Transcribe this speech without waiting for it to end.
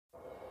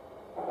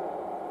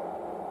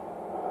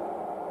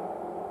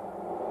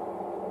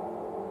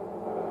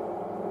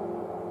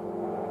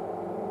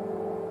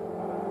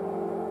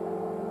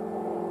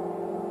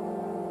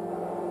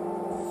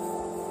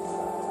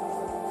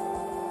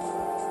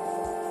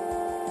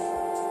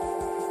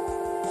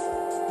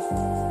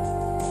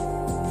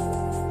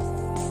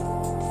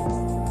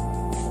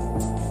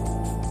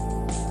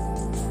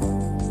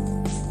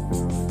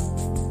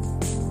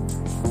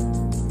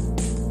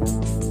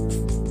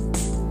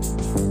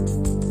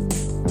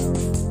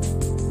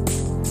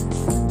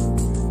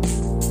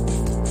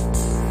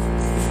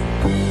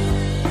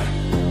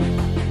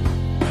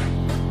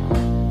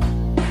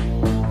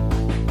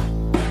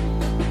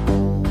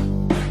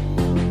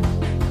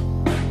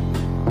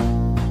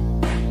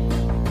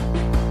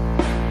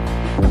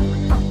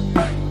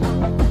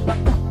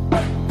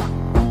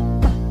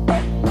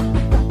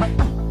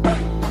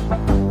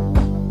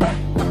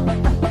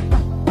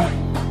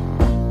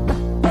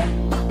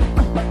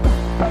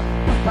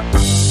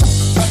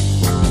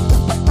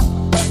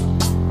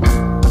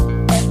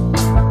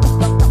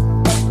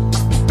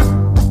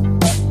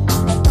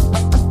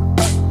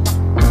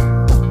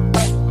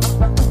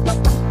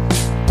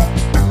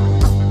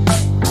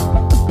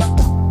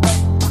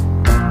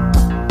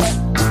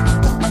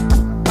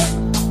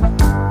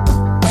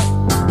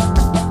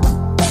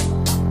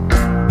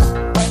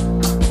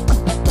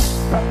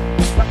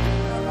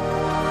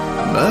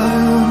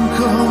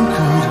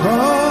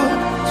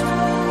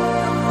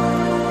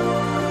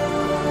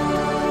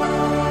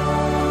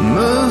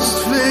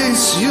must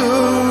face your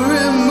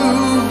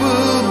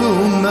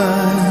immovable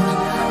mind,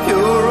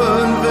 your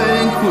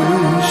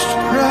unvanquished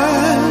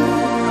pride,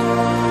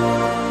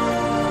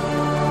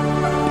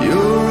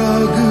 your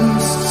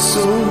august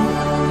soul,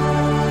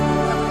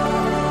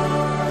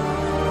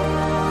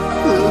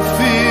 the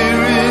fear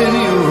in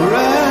your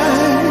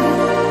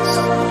eyes.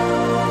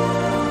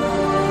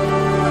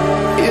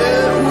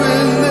 Yet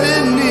when they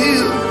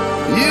kneel,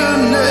 you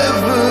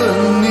never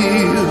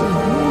kneel.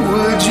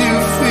 Would you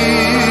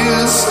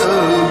feel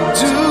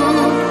subdued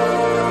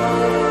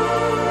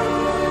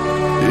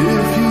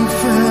if you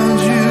found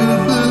you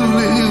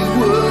believe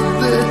what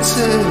they're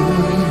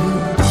telling you?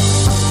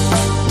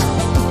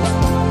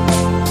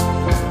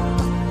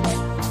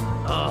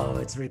 Oh,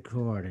 it's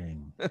recording.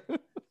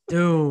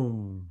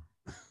 Doom.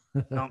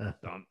 Dum,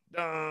 dum,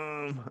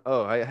 dum.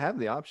 Oh, I have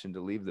the option to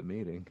leave the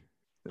meeting.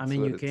 I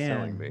mean, you it's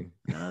telling can. me.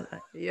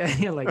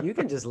 Yeah, like you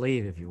can just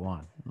leave if you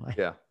want. Like,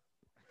 Yeah.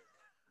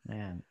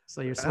 Man,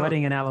 so you're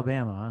sweating in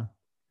Alabama, huh?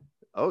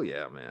 Oh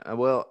yeah, man.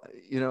 Well,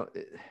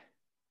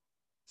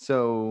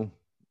 so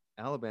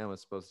Alabama's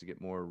supposed to get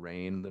more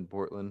rain than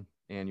Portland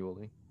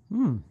annually,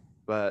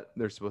 but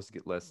they're supposed to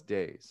get less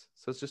days.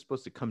 So it's just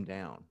supposed to come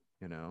down,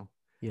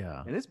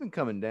 Yeah. And it's been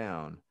coming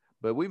down,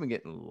 but we've been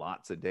getting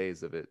lots of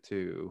days of it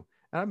too.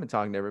 And I've been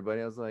talking to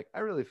everybody. I was like, I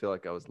really feel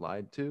like I was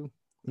lied to.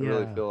 I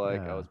really feel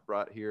like I was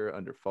brought here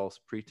under false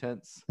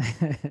pretense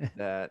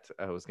that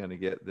I was going to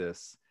get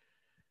this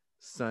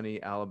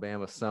sunny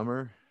Alabama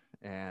summer,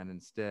 and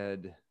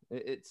instead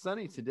it's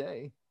sunny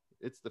today.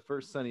 It's the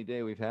first sunny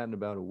day we've had in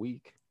about a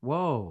week.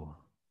 Whoa.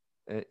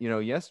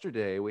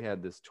 Yesterday we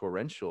had this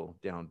torrential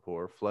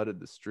downpour, flooded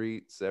the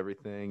streets,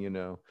 everything,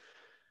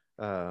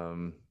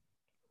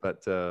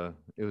 but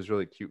it was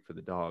really cute for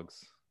the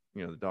dogs.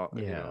 The dog,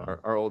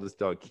 our oldest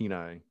dog,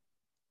 Kenai,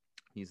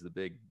 he's the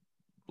big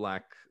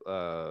black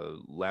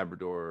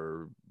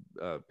Labrador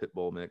pit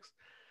bull mix.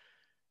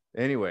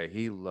 Anyway,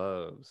 he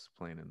loves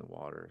playing in the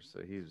water.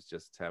 So he was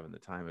just having the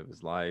time of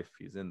his life.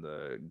 He's in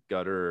the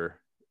gutter.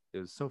 It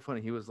was so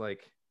funny. He was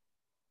like,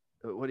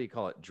 what do you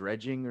call it?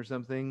 Dredging or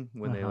something,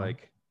 when they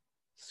like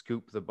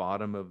scoop the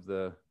bottom of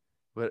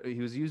but he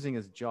was using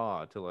his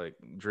jaw to like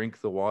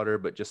drink the water,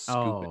 but just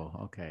scoop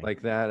it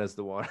like that as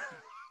the water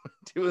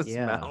to his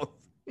mouth.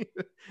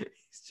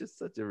 He's just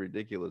such a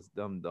ridiculous,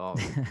 dumb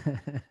dog.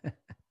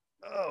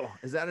 Oh,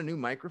 is that a new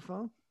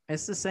microphone?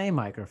 It's the same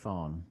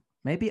microphone.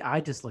 Maybe I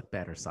just look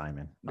better,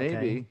 Simon.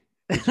 Okay?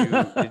 Maybe.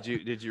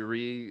 Did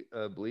you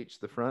bleach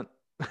the front?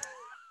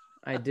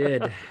 I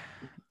did.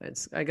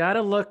 I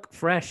gotta look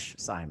fresh,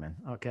 Simon.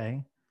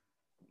 Okay.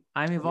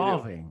 I'm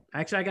evolving.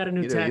 Actually, I got a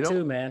new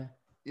tattoo, man.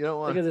 You don't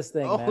want. Look at this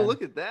thing. Oh, man.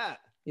 Look at that.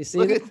 You see?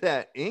 Look at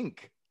that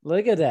ink.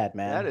 Look at that,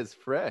 man. That is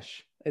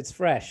fresh. It's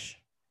fresh.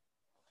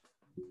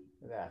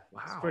 That.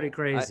 Wow. It's pretty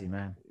crazy,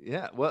 man.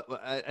 Yeah. Well,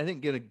 I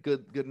didn't get a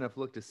good enough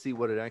look to see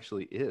what it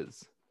actually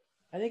is.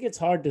 I think it's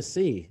hard to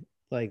see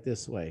like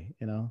this way,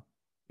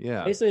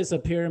 Yeah. Basically, it's a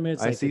pyramid.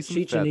 It's I like see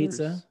Chichen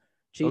Itza,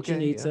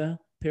 Okay,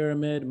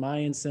 pyramid,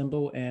 Mayan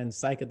symbol, and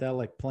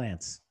psychedelic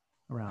plants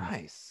around.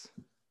 Nice.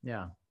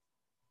 Yeah.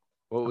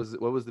 What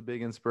was the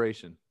big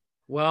inspiration?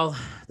 Well,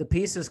 the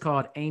piece is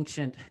called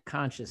Ancient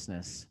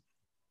Consciousness.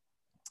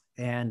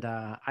 And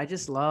I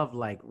just love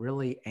like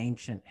really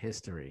ancient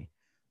history,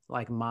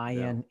 like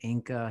Mayan,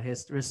 Inca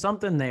history. There's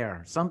something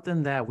there,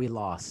 something that we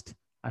lost,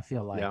 I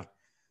feel like.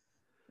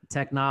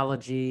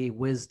 Technology,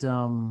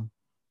 wisdom,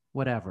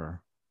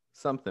 whatever.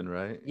 Something,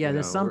 right? Yeah,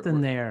 there's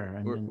something there.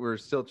 And we're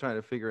still trying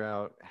to figure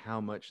out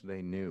how much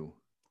they knew.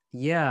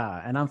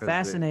 Yeah, and I'm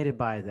fascinated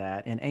by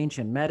that in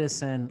ancient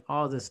medicine,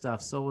 all this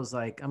stuff. So it was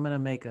like, I'm going to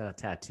make a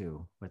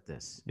tattoo with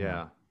this.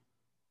 Yeah.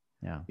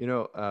 Yeah.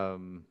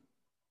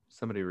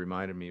 Somebody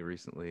reminded me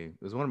recently,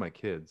 it was one of my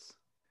kids,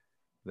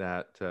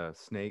 that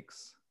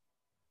snakes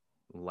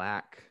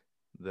lack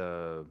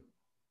the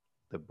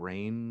the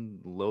brain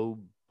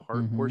lobe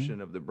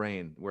portion of the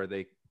brain where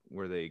they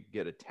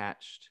get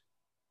attached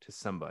to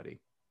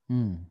somebody.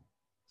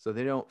 So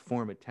they don't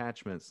form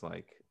attachments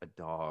like a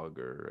dog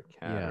or a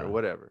cat or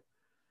whatever,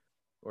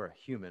 or a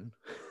human.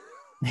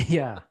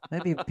 Yeah,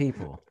 maybe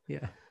people.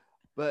 Yeah.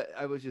 But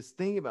I was just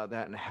thinking about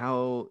that and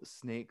how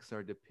snakes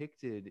are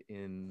depicted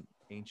in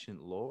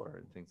ancient lore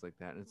and things like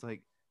that. And it's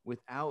like,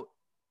 without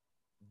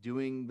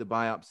doing the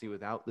biopsy,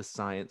 without the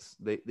science,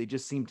 they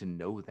just seem to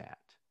know that.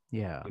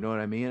 Yeah. You know what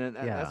I mean? And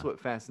that's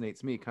what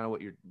fascinates me, kind of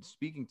what you're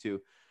speaking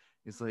to.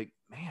 Is like,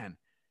 man,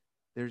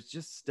 there's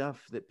just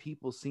stuff that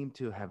people seem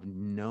to have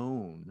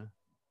known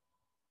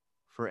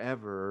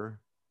forever.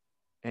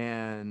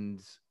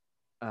 And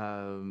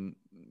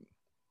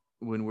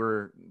when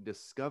we're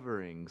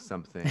discovering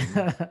something,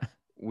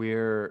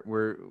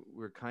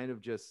 we're kind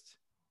of just,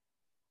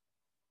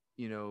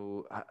 you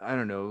know, I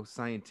don't know,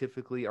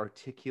 scientifically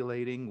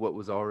articulating what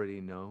was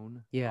already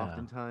known. Yeah.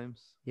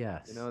 Oftentimes.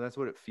 Yes. You know, that's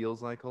what it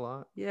feels like a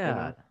lot. Yeah. You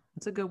know?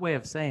 That's a good way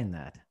of saying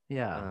that.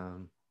 Yeah.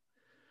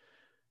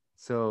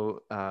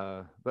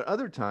 But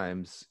other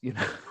times, you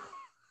know,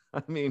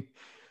 I mean,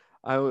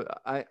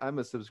 I'm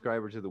a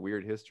subscriber to the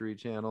Weird History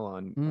channel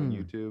on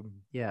YouTube.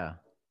 Yeah.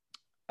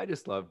 I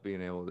just love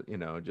being able to, you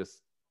know,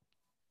 just,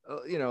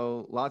 you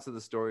know, lots of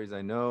the stories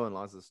I know and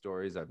lots of the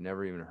stories I've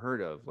never even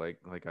heard of. Like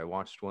I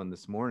watched one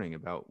this morning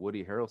about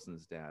Woody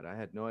Harrelson's dad. I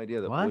had no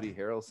idea that Woody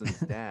Harrelson's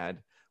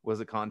dad was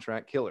a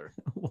contract killer.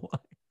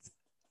 What?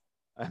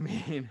 I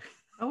mean,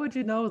 how would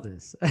you know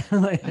this?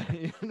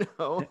 You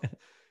know,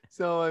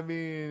 so I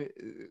mean,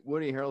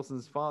 Woody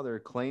Harrelson's father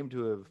claimed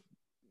to have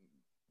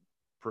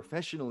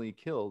professionally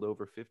killed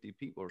over 50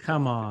 people.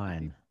 Come on.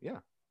 People. Yeah.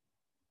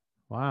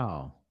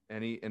 Wow.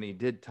 And he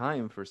did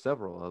time for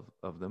several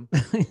of them.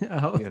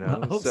 You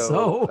know,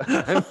 so.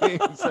 I mean,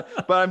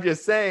 but I'm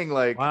just saying,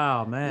 like,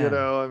 wow, man. You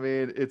know, I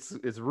mean,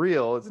 it's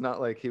real. It's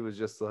not like he was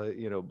just like,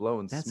 you know,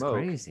 blowing That's smoke.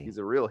 Crazy. He's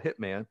a real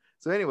hitman.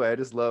 So anyway, I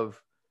just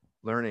love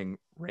learning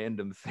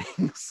random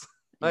things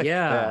like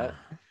that.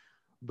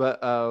 But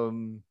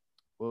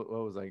what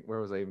was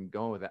where was I even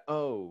going with that?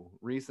 Oh,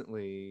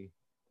 recently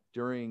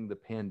during the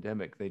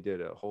pandemic, they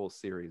did a whole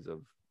series of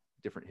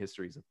different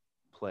histories of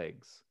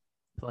plagues.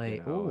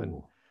 You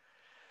know,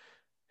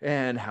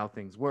 and how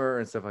things were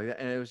and stuff like that.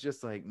 And it was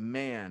just like,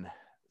 man,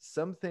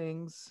 some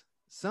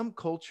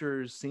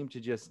cultures seem to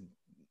just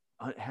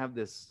have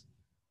this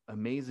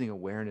amazing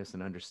awareness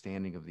and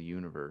understanding of the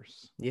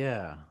universe.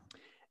 Yeah.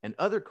 And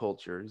other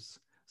cultures,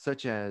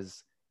 such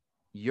as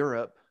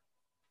Europe,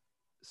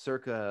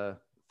 circa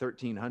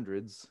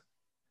 1300s,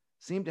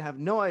 seem to have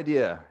no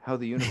idea how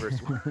the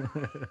universe works.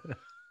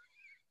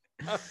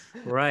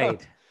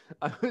 Right.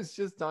 I was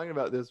just talking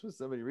about this with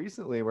somebody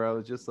recently where I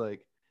was just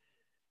like,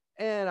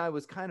 and I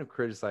was kind of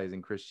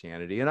criticizing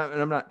Christianity, and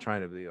I'm not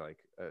trying to be like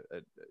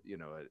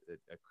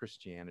a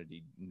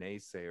Christianity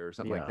naysayer or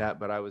something like that,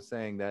 but I was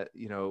saying that,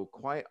 you know,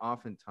 quite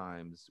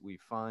oftentimes we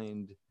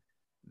find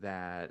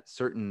that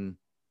certain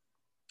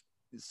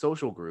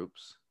social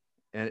groups,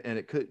 and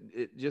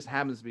it just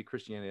happens to be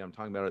Christianity I'm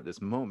talking about at this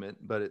moment,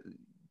 but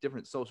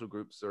different social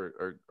groups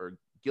are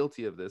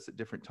guilty of this at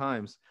different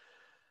times.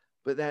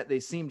 But that they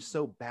seemed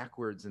so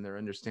backwards in their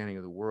understanding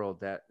of the world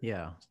that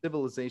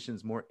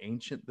civilizations more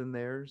ancient than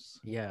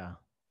theirs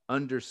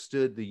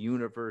understood the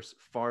universe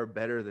far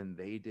better than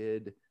they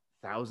did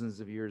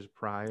thousands of years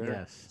prior.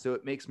 Yes. So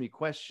it makes me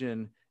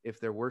question if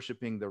they're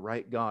worshiping the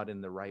right God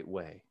in the right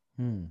way.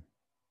 You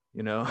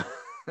know?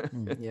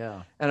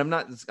 Yeah. And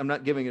I'm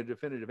not giving a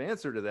definitive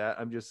answer to that.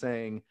 I'm just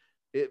saying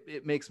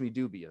it makes me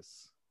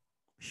dubious.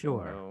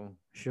 Sure. You know?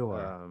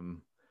 Sure.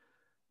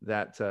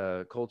 That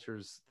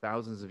cultures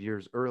thousands of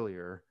years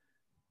earlier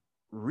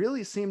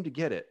really seem to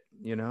get it.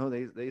 You know,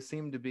 they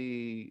seem to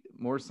be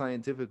more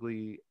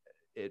scientifically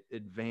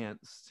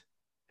advanced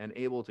and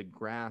able to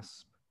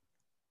grasp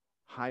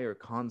higher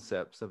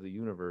concepts of the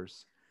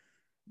universe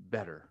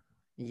better.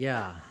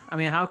 Yeah. I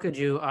mean, how could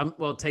you,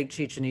 well, take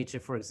Chichen Itza,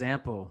 for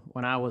example.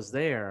 When I was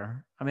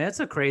there, I mean, it's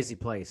a crazy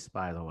place,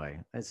 by the way.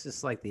 It's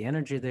just like the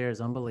energy there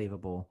is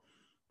unbelievable,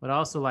 but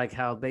also like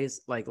how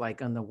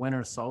like on the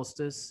winter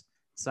solstice,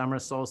 summer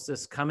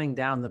solstice, coming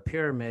down the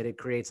pyramid, it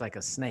creates like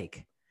a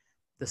snake.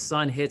 The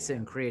sun hits it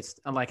and creates,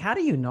 I'm like, how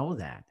do you know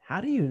that?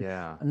 How do you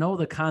know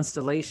the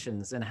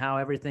constellations and how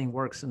everything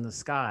works in the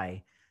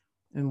sky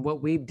and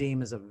what we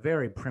deem as a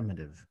very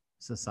primitive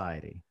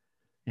society?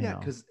 Yeah,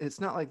 because it's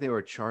not like they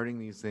were charting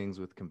these things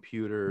with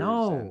computers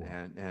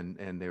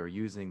and they were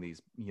using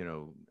these, you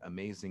know,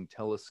 amazing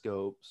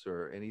telescopes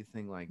or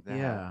anything like that.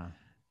 Yeah.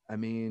 I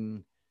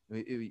mean,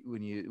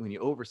 when you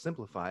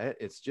oversimplify it,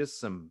 it's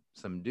just some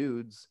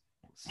dudes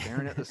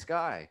staring at the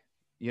sky.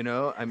 You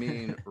know, I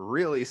mean,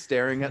 really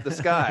staring at the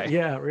sky.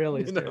 Yeah,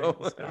 really. You know, at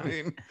the sky. I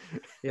mean,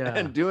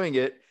 and doing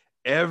it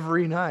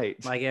every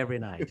night. Like every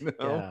night. You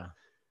know?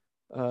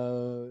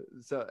 Yeah.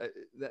 So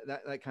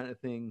that kind of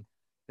thing,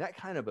 that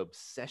kind of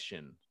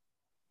obsession.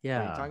 Yeah.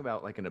 When you talk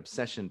about like an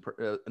obsession,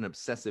 an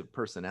obsessive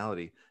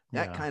personality,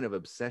 that kind of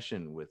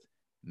obsession with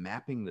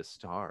mapping the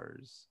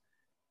stars,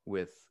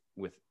 with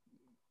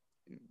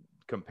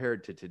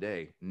compared to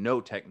today, no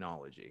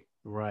technology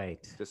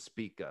Right. to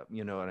speak of.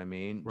 You know what I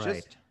mean? Right.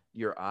 Just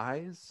your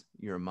eyes,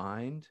 your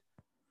mind,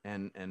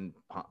 and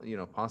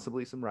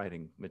possibly some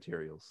writing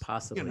materials.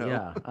 Possibly,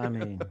 yeah. I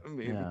mean,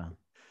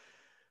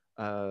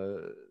 yeah.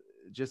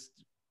 Just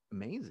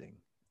amazing.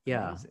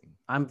 Yeah. Amazing.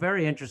 I'm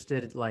very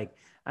interested. Like,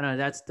 I don't know,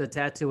 that's the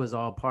tattoo is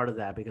all part of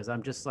that because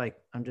I'm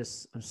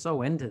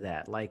so into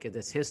that. Like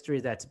this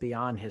history that's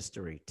beyond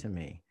history to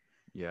me.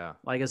 Yeah.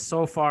 Like it's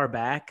so far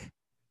back.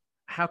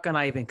 How can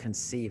I even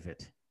conceive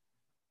it?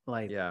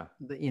 Like, yeah.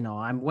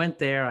 I went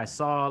there, I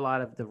saw a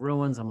lot of the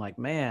ruins. I'm like,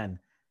 man,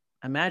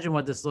 imagine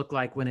what this looked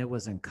like when it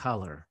was in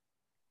color,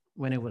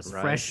 when it was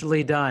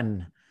freshly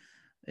done,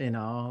 and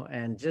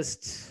it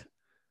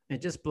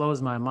just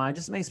blows my mind. It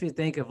just makes me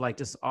think of like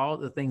just all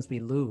the things we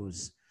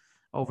lose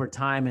over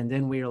time. And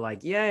then we are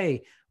like,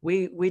 yay,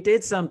 we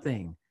did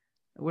something.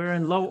 We're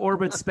in low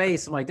orbit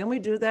space. I'm like, didn't we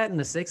do that in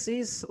the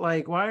 60s?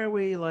 Like, why are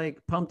we like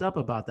pumped up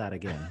about that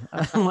again?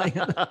 I'm like,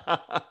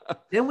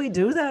 didn't we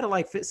do that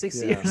like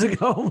 60 years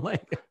ago? I'm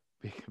like,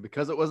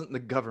 because it wasn't the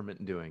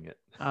government doing it.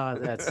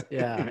 That's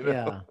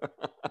yeah.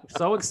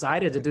 So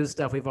excited to do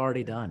stuff we've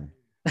already done.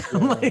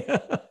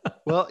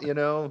 Well,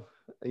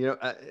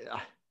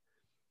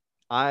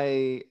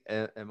 I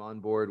am on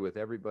board with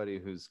everybody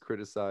who's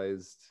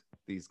criticized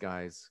these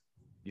guys,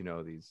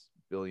 these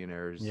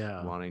billionaires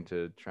wanting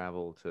to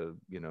travel to,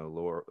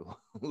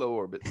 low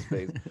orbit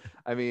space.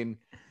 I mean,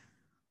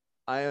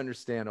 I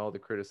understand all the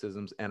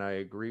criticisms and I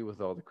agree with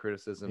all the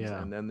criticisms.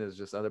 Yeah. And then there's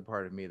just other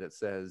part of me that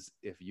says,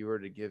 if you were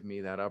to give me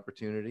that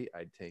opportunity,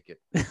 I'd take it.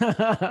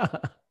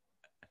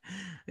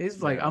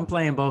 He's like, I'm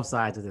playing both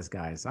sides of this,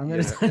 guys. I'm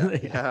gonna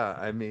yeah.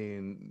 I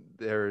mean,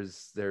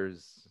 there's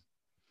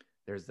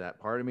that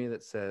part of me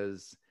that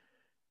says,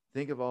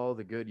 think of all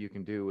the good you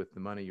can do with the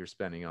money you're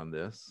spending on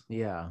this.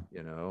 Yeah.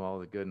 All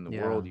the good in the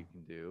world you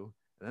can do.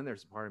 And then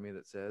there's a part of me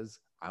that says,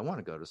 I want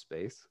to go to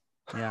space.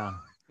 Yeah.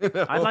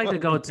 I'd like to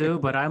go too,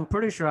 but I'm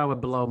pretty sure I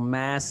would blow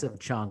massive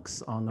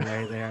chunks on the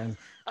way there. And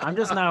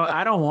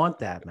I don't want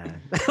that,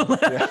 man.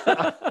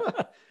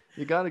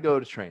 You got to go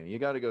to training. You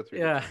got to go through.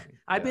 Yeah.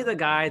 I'd be the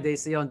guy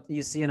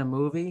you see in a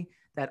movie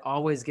that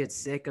always gets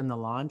sick in the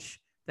launch.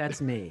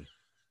 That's me.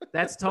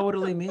 That's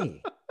totally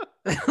me.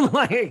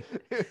 Like,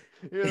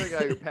 you're the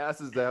guy who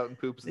passes out and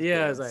poops his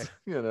pants, like,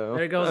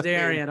 there goes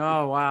Darian.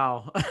 Oh,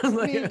 wow. I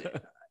mean,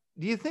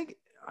 do you think,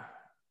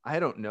 I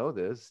don't know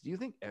this, do you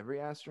think every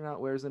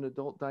astronaut wears an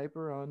adult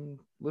diaper on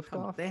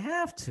liftoff? They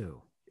have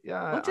to.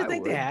 Yeah. Don't you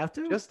think they have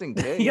to? Just in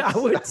case. Yeah, I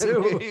would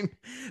too.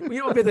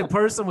 You would be the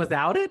person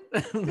without it?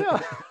 Yeah.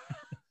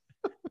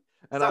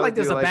 It's not like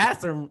there's a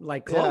bathroom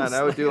like close. Yeah, and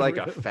I would do like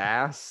a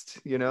fast,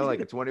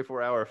 like a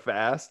 24-hour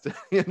fast,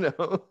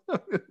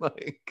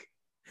 like.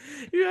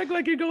 You act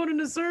like you're going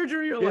into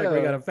surgery. You're like,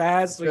 we got to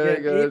fast.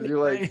 You're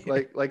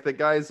like the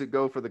guys who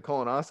go for the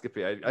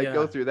colonoscopy. I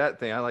go through that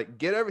thing. I like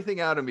get everything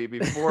out of me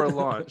before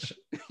launch.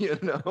 I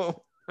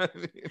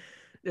mean,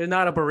 there's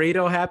not a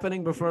burrito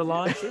happening before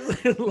launch.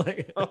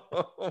 Like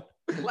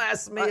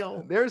last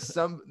meal. There's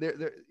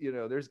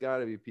there's got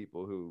to be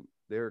people who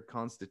their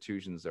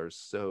constitutions are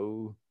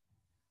so,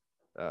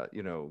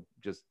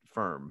 just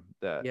firm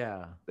that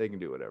they can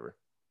do whatever.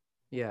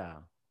 Yeah,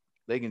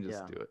 they can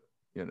just do it.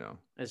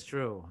 It's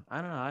true.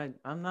 I don't know.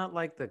 I'm not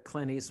like the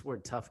Clint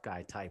Eastwood tough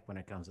guy type when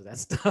it comes to that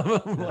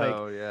stuff. I'm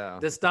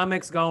like, the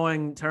stomach's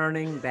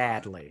turning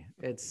badly.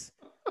 It's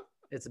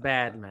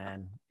bad,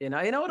 man. You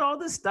know what? All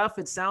this stuff,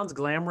 it sounds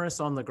glamorous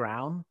on the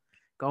ground,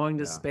 going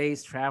to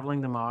space,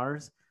 traveling to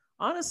Mars.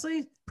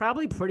 Honestly,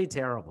 probably pretty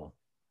terrible.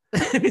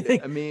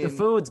 I mean, the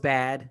food's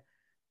bad.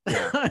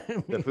 Yeah,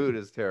 the food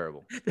is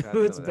terrible. The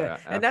food's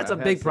bad, and that's a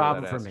big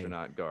problem for me.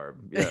 Astronaut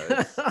garb.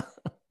 Yeah,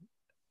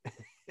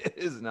 it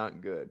is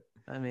not good.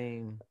 I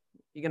mean,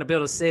 you're gonna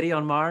build a city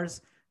on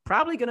Mars.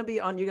 Probably gonna be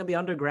you're gonna be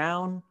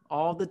underground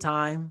all the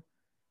time.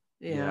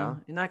 You know,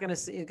 you're not gonna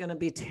see. It's gonna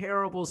be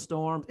terrible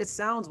storms. It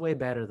sounds way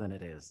better than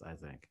it is, I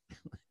think.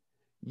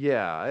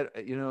 Yeah, I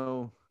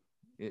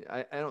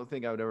don't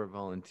think I would ever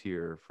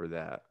volunteer for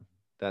that.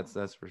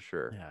 That's for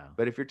sure. Yeah.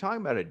 But if you're talking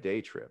about a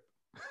day trip,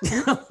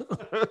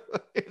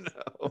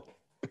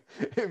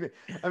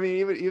 I mean,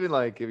 even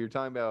like if you're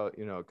talking about,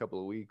 a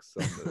couple of weeks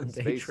on the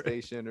space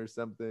station or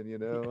something,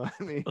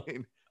 I mean,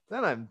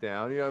 then I'm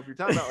down. If you're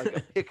talking about like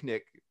a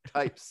picnic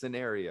type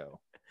scenario,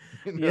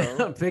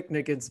 a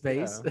picnic in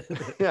space.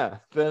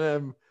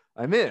 Then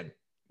I'm in,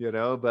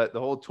 but the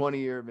whole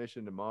 20-year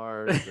mission to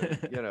Mars,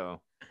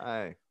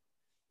 and,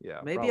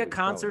 maybe a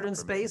concert in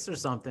space or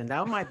something.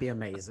 That might be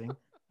amazing.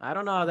 I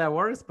don't know how that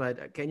works,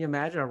 but can you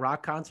imagine a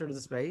rock concert in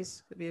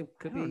space? I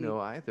don't know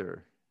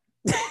either.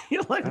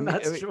 You're like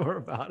not sure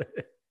about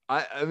it.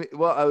 I mean,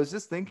 well, I was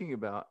just thinking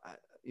about,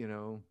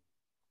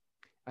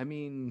 I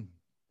mean,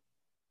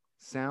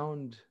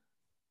 sound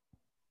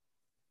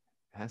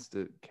has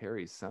to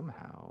carry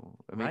somehow.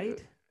 I mean,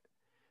 right?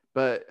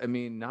 But I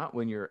mean, not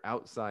when you're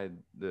outside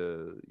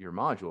your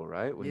module,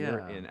 right? When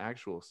you're in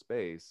actual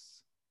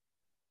space,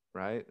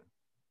 right?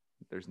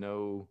 There's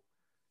no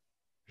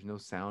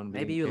sound.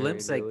 Maybe you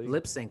lip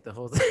sync the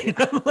whole thing.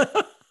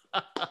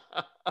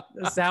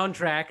 The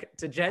soundtrack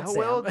to Jetsam. How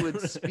well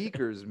would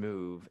speakers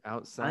move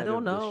outside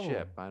don't of know. the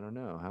ship? I don't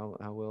know.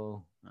 How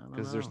well,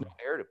 because there's no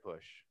air to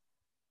push.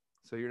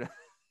 So you're not.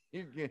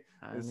 It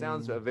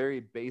sounds a very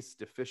bass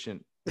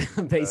deficient.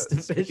 Bass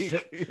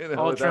deficient.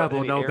 All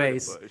treble, no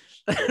bass.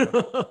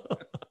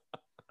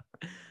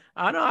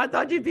 I know. I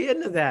thought you'd be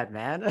into that,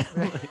 man.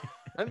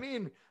 I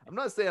mean, I'm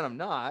not saying I'm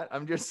not.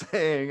 I'm just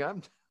saying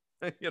I'm.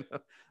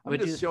 I'm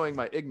just showing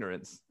my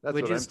ignorance. That's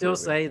would what you I'm still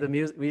proving. say the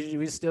music? Would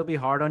you still be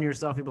hard on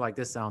yourself? You'd be like,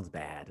 "This sounds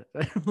bad."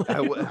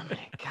 I mean,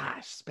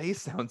 gosh,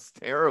 space sounds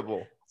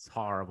terrible. It's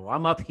horrible.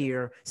 I'm up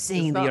here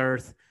seeing the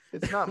Earth.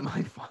 It's not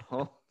my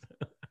fault.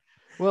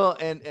 Well,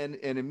 and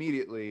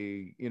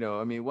immediately,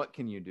 I mean, what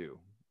can you do?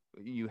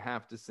 You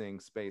have to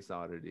sing Space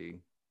Oddity.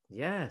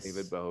 Yes.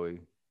 David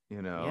Bowie.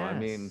 Yes. I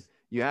mean,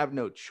 you have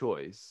no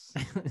choice.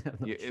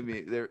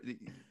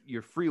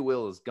 Your free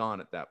will is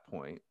gone at that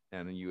point,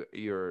 and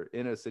you're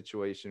in a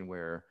situation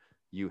where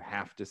you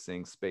have to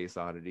sing Space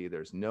Oddity.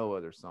 There's no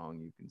other song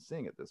you can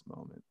sing at this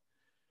moment.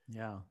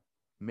 Yeah.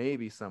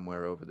 Maybe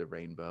Somewhere Over the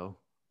Rainbow.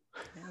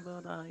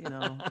 Yeah,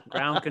 but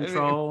Ground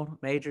Control,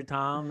 Major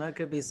Tom, that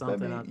could be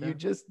something out there.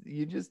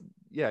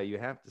 You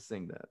have to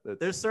sing that.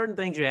 There's certain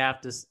things you have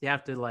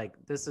to like.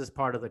 This is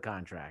part of the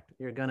contract.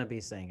 You're gonna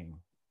be singing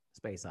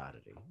Space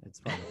Oddity.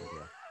 It's part of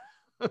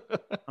the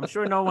deal. I'm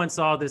sure no one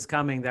saw this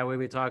coming, that we'd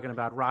be talking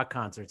about rock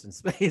concerts in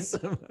space.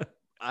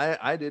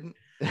 I didn't.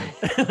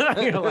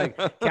 You're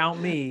like, count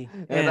me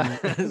in,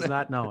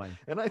 not knowing.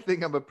 And I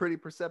think I'm a pretty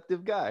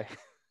perceptive guy.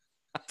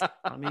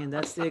 I mean,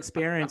 that's the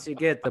experience you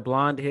get. The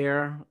blonde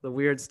hair, the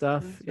weird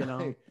stuff,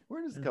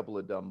 We're just a couple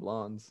of dumb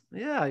blondes.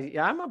 Yeah,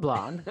 I'm a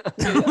blonde.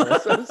 Yeah,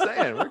 that's what I'm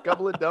saying. We're a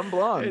couple of dumb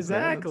blondes.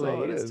 Exactly.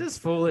 It's just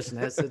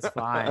foolishness. It's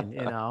fine.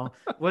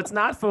 What's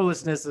not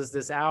foolishness is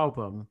this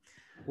album,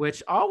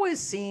 which always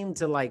seemed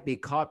to like be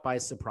caught by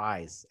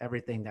surprise,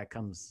 everything that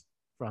comes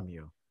from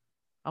you.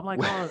 I'm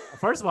like,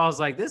 first of all, I was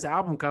like, this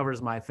album cover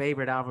is my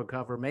favorite album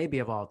cover, maybe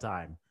of all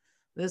time.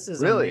 This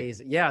is really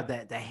amazing. Yeah,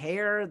 the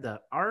hair,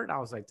 the art. I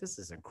was like, this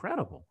is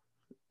incredible.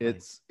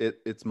 It's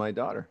my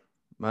daughter.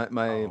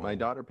 My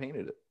daughter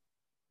painted it.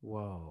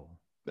 Whoa.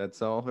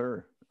 That's all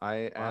her.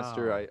 I asked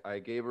her. I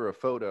gave her a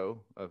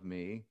photo of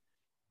me,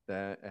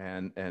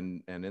 and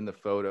in the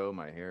photo,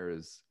 my hair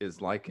is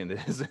like it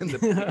is in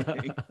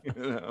the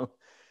painting.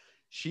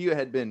 She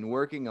had been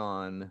working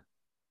on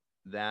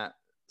that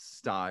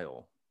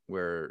style,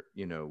 where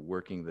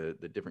working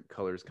the different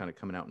colors kind of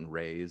coming out in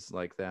rays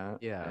like that.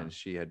 Yeah. And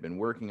she had been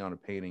working on a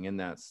painting in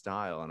that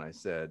style, and I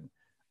said,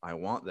 I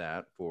want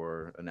that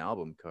for an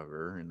album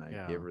cover. And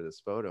I gave her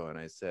this photo, and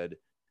I said,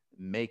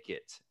 make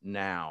it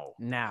now.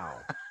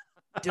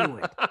 Do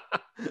it.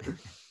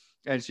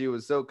 And she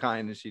was so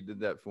kind, and she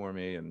did that for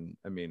me. And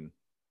I mean,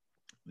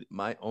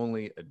 my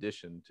only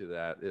addition to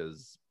that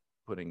is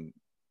putting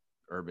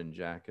Urban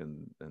Jack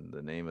and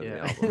the name of the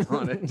album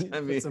on it. I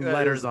mean, some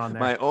letters on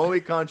there. My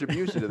only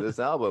contribution to this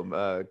album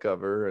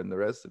cover, and the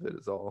rest of it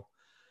is all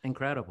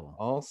incredible,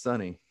 all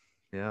Sunny.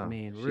 Yeah, I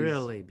mean,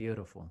 really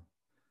beautiful.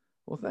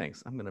 Well,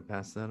 thanks. I'm gonna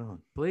pass that on.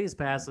 Please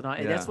pass it on.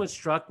 And that's what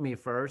struck me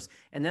first.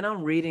 And then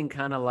I'm reading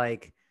kind of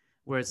like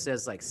where it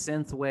says like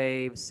synth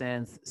wave,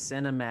 synth,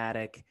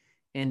 cinematic,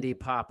 indie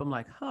pop. I'm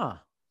like,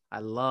 I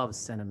love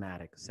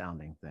cinematic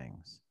sounding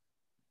things.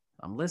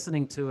 I'm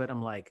listening to it.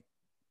 I'm like,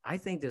 I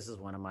think this is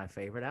one of my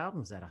favorite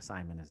albums that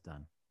Simon has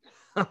done.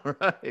 All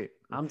right.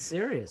 I'm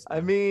serious.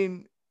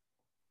 Man.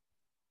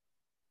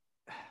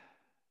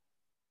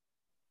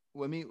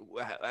 I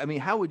mean,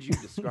 how would you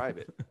describe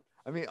it?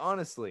 I mean,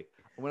 honestly,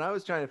 when I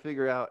was trying to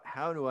figure out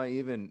how do I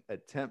even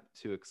attempt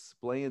to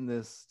explain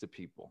this to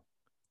people,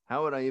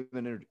 how would I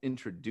even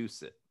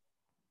introduce it?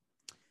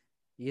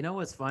 You know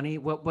what's funny?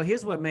 Well,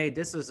 here's what made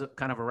this is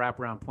kind of a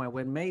wraparound point.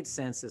 What made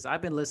sense is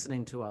I've been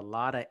listening to a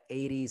lot of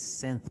 80s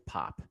synth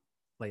pop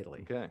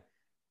lately. Okay.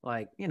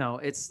 Like,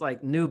 it's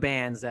like new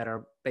bands that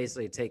are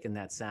basically taking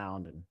that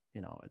sound, and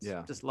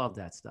just love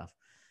that stuff.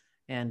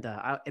 And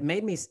it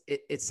made me,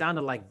 it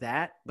sounded like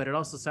that, but it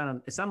also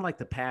sounded like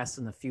the past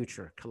and the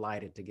future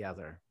collided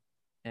together.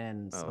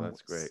 And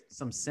that's great.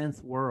 Some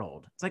synth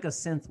world. It's like a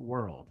synth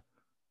world.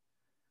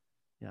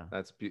 Yeah.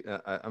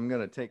 I'm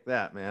going to take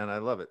that, man. I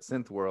love it.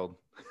 Synth world.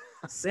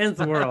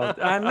 Synth world.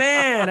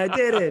 Man, I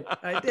did it.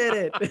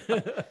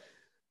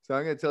 So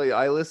I'm going to tell you,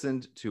 I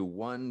listened to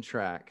one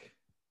track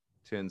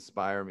to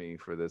inspire me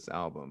for this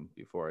album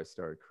before I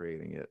started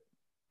creating it.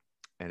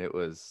 And it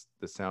was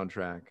the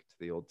soundtrack to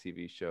the old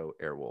TV show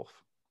Airwolf.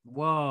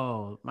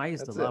 Whoa. I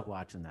used to love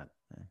watching that.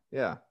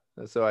 Yeah.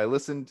 So I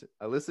listened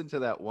to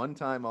that one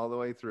time all the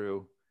way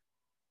through.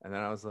 And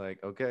then I was like,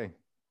 okay,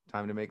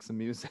 time to make some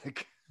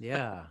music.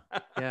 Yeah.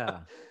 Yeah.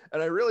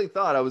 And I really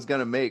thought I was going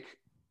to make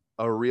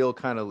a real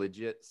kind of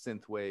legit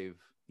synthwave.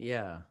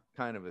 Yeah.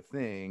 Kind of a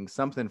thing,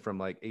 something from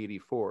like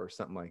 84 or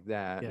something like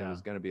that. Yeah. It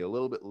was going to be a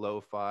little bit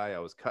lo-fi. I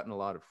was cutting a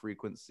lot of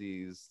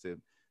frequencies to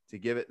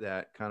give it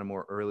that kind of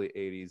more early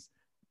 80s.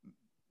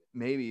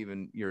 Maybe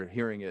even you're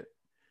hearing it.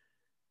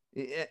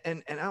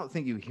 And I don't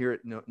think you hear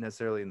it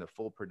necessarily in the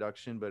full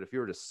production, but if you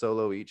were to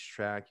solo each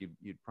track,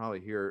 you'd probably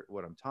hear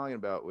what I'm talking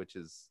about, which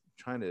is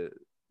trying to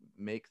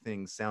make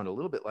things sound a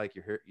little bit like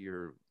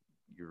you're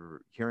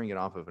hearing it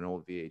off of an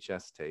old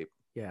VHS tape.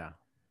 Yeah.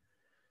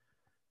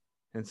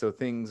 And so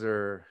things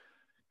are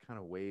kind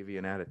of wavy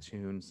and out of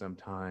tune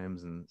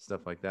sometimes and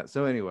stuff like that.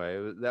 So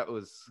anyway, that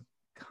was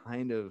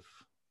kind of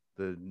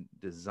the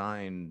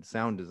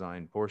sound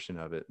design portion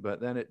of it. But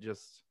then it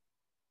just,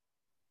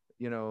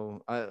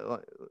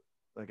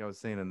 like I was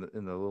saying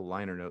in the little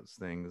liner notes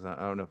things, I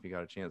don't know if you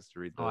got a chance to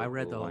read the I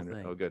read the whole liner.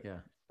 thing. Oh, good.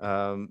 Yeah.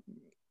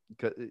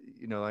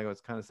 Like I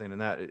was kind of saying in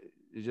that, it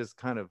just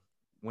kind of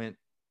went,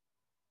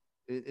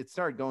 it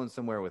started going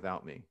somewhere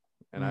without me.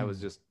 And I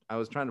was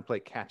trying to play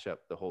catch up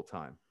the whole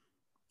time.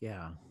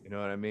 Yeah. You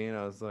know what I mean?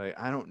 I was like,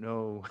 I don't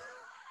know.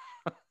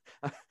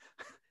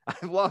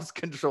 I've lost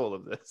control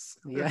of this.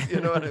 Yeah.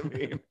 You know what I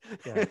mean?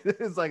 Yeah.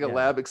 It's like a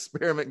lab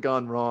experiment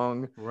gone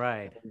wrong.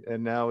 Right.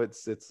 And now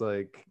it's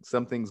like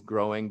something's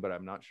growing, but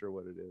I'm not sure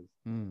what it is.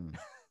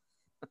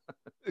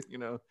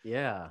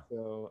 Yeah.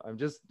 So I'm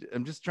just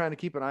trying to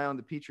keep an eye on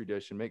the petri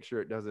dish and make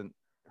sure it doesn't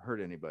hurt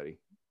anybody.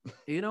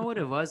 You know what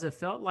it was? It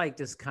felt like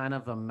this kind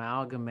of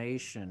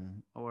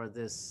amalgamation or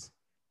this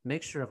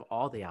mixture of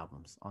all the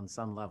albums on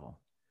some level.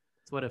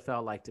 That's what it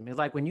felt like to me.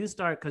 Like when you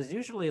start, because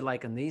usually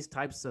like in these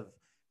types of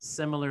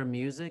similar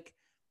music,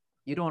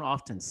 you don't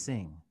often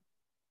sing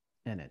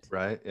in it.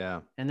 Right.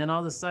 Yeah. And then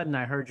all of a sudden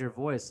I heard your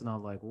voice and I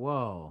was like,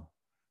 whoa,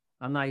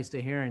 I'm not used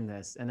to hearing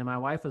this. And then my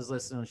wife was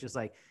listening and she's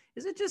like,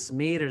 is it just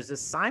me or does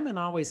this Simon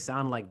always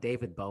sound like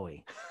David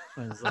Bowie?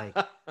 And it's like,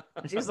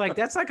 and she's like,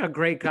 that's like a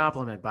great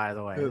compliment, by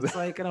the way. It's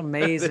like an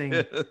amazing,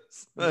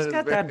 it's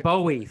got that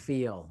Bowie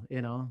feel,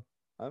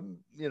 I'm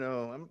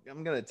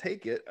gonna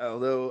take it,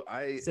 although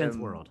Synth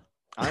world.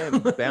 I am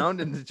bound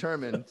and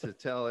determined to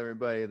tell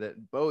everybody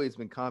that Bowie's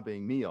been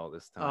copying me all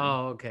this time.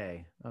 Oh,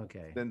 okay.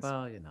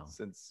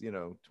 Since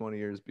 20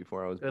 years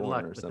before I was Good born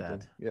luck or with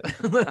something.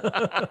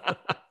 That.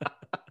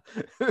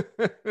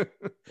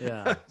 Yeah.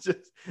 Yeah.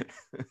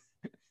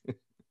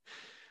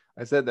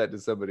 I said that to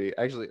somebody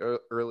actually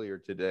earlier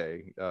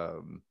today.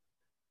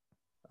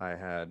 I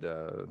had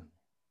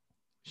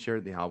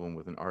shared the album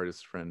with an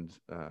artist friend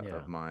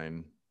of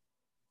mine,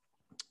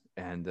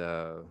 and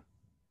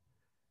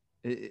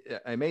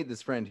I made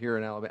this friend here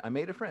in Alabama. I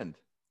made a friend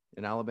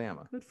in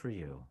Alabama. Good for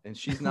you. And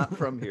she's not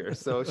from here,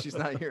 so she's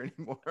not here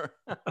anymore.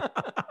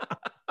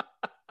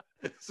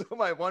 So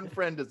my one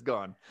friend is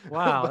gone.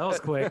 Wow, that was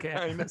quick.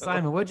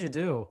 Simon, what'd you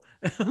do?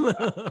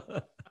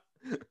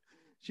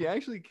 She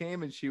actually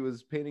came and she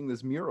was painting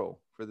this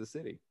mural for the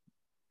city.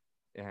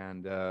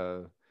 And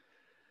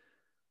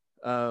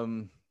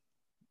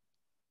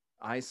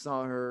I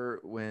saw her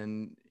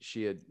when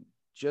she had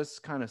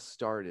just kind of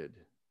started,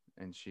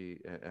 and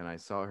I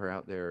saw her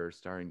out there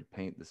starting to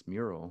paint this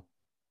mural.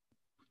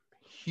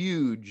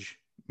 Huge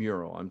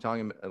mural. I'm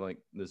talking about like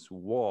this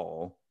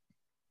wall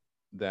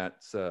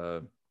that's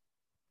I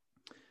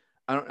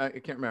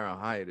can't remember how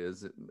high it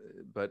is,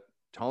 but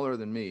taller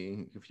than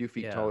me, a few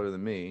feet taller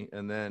than me,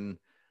 and then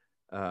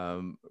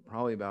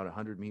probably about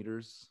 100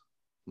 meters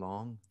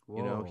long.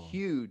 Whoa.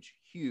 Huge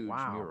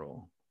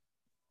mural.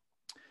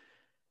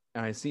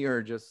 And I see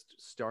her just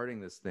starting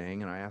this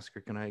thing, and I asked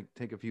her, can I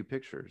take a few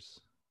pictures?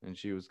 And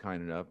she was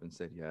kind enough and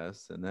said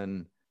yes. And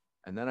then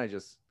I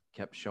just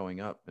kept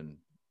showing up and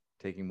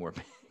taking more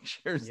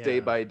pictures day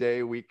by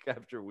day, week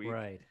after week.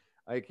 Right.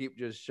 I keep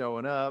just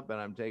showing up and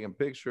I'm taking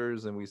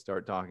pictures, and we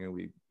start talking.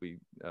 We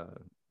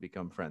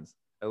become friends.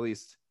 At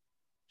least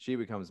she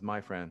becomes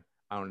my friend.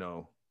 I don't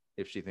know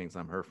if she thinks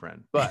I'm her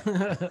friend, but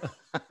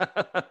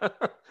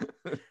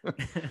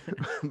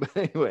but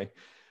anyway.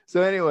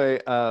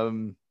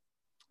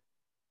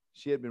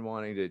 She had been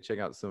wanting to check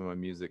out some of my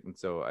music, and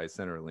so I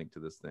sent her a link to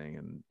this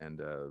thing,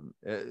 and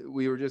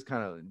we were just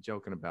kind of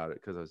joking about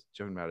it, because I was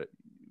joking about it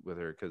with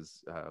her,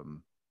 because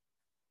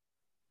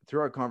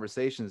through our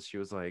conversations, she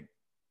was like,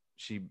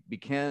 she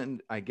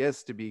began, I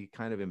guess, to be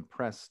kind of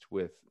impressed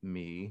with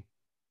me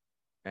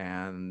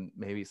and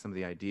maybe some of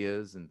the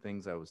ideas and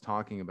things I was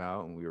talking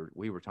about, and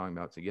we were talking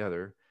about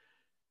together.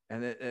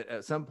 And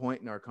at some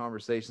point in our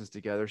conversations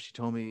together, she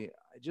told me,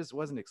 I just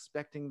wasn't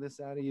expecting this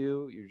out of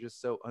you. You're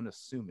just so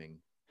unassuming.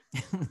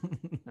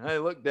 I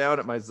looked down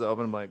at myself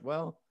and I'm like,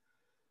 well,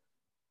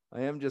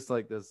 I am just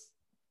like this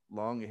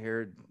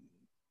long-haired,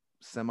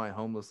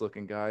 semi-homeless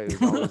looking guy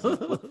who's always in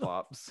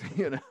flip-flops,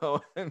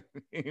 I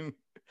mean,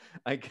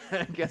 I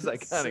guess I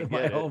kind of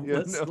get it.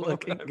 Homeless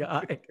looking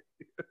guy.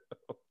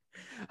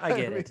 I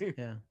get it.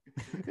 Yeah.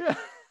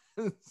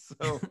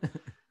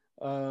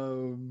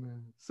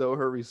 So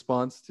her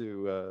response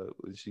to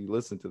she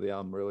listened to the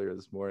album earlier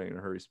this morning, and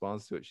her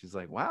response to it, she's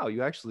like, wow,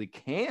 you actually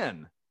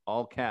can,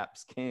 all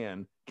caps,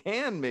 can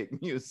make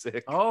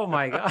music. Oh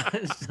my gosh.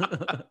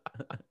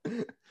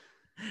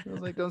 I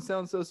was like, don't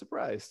sound so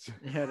surprised.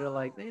 Yeah, they're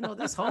like,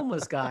 this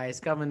homeless guy is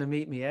coming to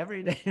meet me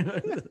every day.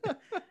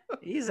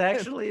 He's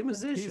actually a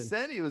musician. He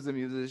said he was a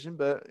musician,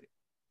 but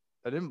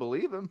I didn't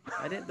believe him.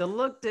 The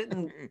look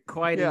didn't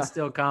quite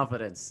instill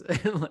confidence. I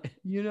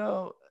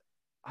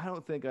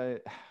don't think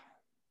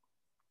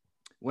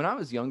when I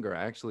was younger,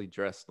 I actually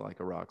dressed like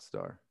a rock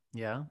star.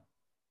 Yeah.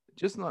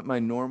 just not my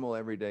normal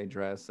everyday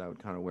dress. I would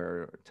kind of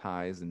wear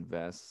ties and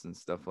vests and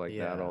stuff like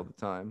that all the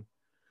time.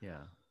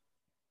 Yeah.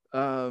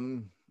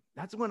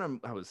 That's when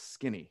I was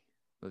skinny.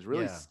 I was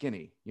really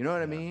skinny. You know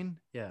what I mean?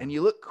 Yeah. And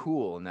you look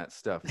cool in that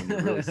stuff when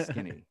you're really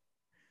skinny.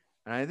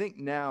 And I think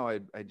now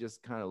I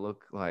just kind of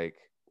look like,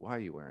 why are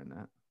you wearing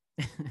that?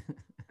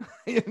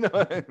 You know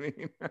what I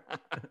mean?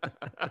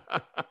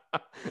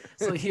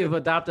 So you've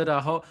adopted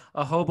a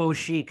hobo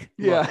chic.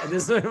 Yeah.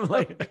 This is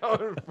like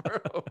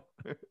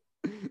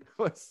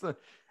what's the?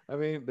 I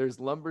mean, there's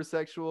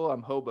lumbersexual.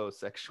 I'm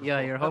hobosexual.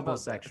 Yeah, you're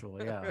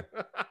hobosexual. Yeah,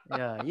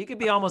 yeah. You could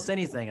be almost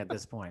anything at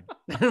this point.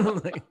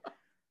 Like,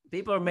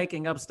 people are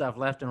making up stuff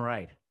left and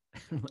right.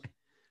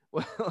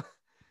 Well,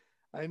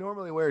 I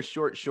normally wear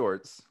short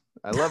shorts.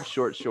 I love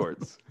short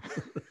shorts.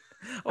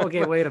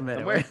 Okay, wait a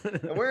minute.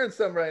 I'm wearing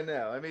some right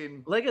now. I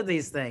mean, look at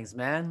these things,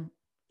 man.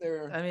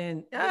 They're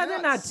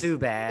not too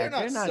bad.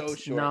 They're not so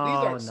short. No,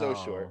 these aren't so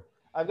short.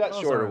 I've got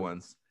shorter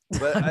ones.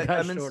 But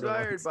I'm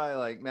inspired by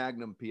like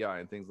Magnum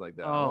PI and things like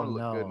that. I want to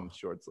look good in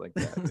shorts like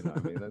that. You know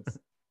what I mean? That's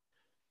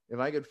if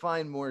I could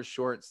find more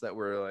shorts that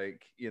were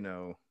like,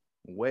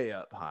 way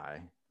up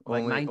high.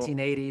 Like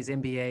 1980s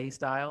NBA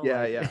style.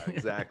 Yeah, yeah,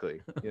 exactly.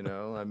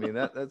 I mean,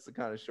 that's the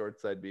kind of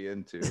shorts I'd be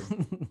into.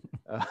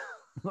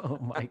 Oh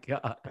my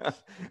God. I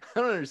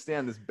don't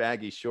understand this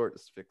baggy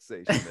shorts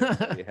fixation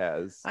that he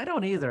has. I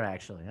don't either,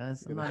 actually. I'm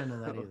not into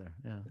that either.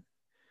 Yeah.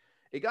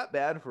 It got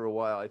bad for a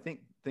while. I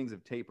think things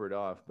have tapered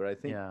off, but I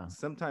think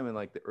sometime in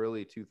like the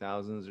early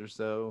 2000s or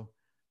so,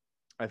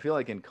 I feel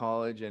like in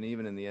college and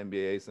even in the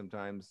NBA,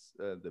 sometimes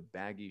the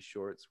baggy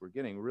shorts were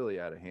getting really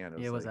out of hand.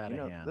 It was out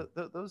of hand.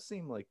 Those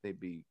seem like they'd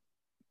be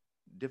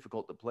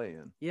difficult to play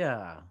in.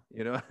 Yeah.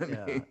 You know what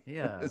I mean?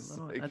 Yeah.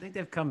 I think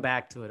they've come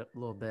back to it a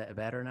little bit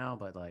better now,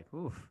 but like,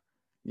 oof.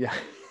 Yeah.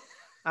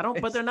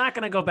 But they're not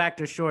going to go back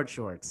to short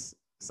shorts.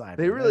 Simon.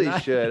 They really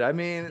should. I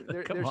mean,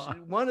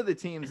 one of the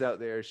teams out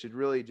there should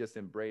really just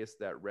embrace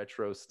that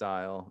retro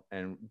style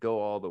and go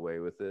all the way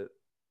with it.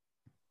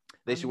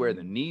 They should wear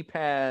the knee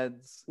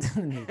pads.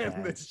 Knee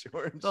pads.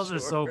 Those are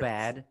so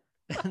bad.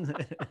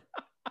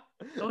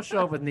 Don't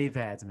show up with knee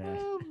pads, man.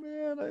 Oh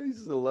man, I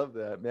used to love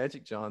that.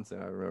 Magic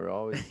Johnson, I remember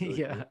always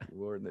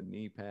wearing the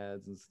knee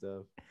pads and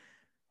stuff.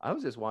 I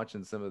was just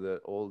watching some of the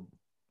old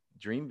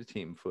Dream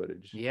Team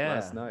footage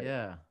last night.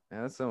 Yeah.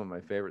 And that's some of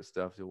my favorite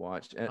stuff to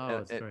watch.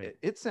 And great.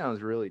 It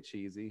sounds really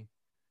cheesy,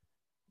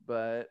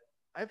 but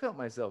I felt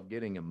myself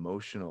getting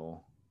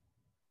emotional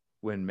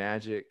when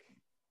Magic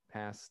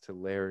passed to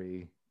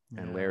Larry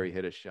and Larry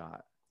hit a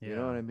shot. You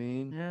know what I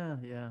mean? Yeah,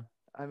 yeah.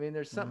 I mean,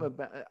 there's something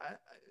about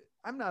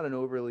I'm not an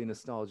overly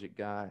nostalgic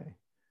guy,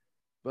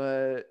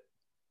 but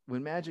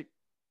when Magic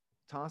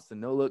tossed a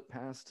no-look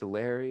pass to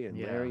Larry and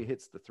Larry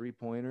hits the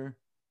three-pointer,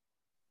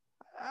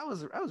 I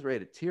was ready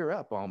to tear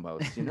up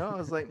almost. I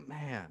was like,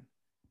 man,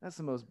 that's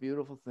the most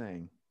beautiful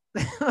thing.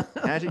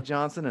 Magic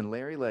Johnson and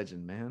Larry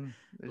Legend, man.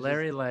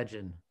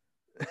 Legend.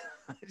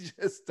 I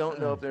just don't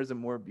know if there's a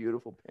more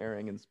beautiful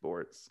pairing in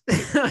sports.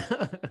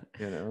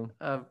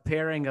 A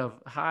pairing of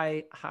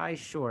high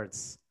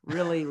shorts,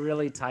 really,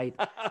 really tight.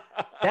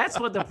 That's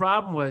what the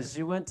problem was.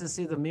 You went to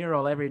see the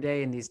mural every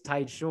day in these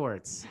tight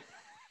shorts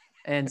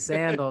and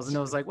sandals, and it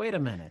was like, wait a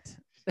minute.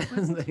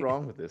 What's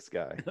wrong with this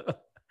guy?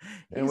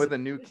 And with a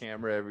new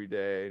camera every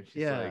day.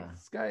 She's like,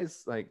 this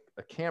guy's like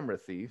a camera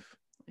thief.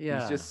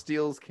 Yeah. He just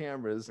steals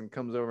cameras and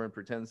comes over and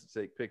pretends to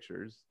take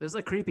pictures. There's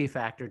a creepy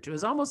factor to it.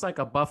 It's almost like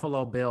a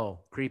Buffalo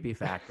Bill creepy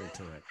factor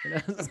to it.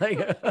 It's like,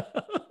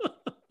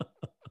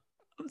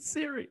 I'm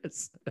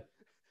serious.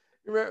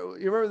 You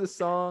remember the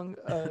song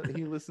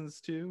he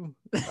listens to?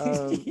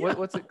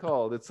 What's it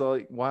called? It's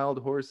like Wild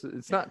Horses.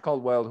 It's not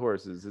called Wild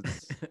Horses.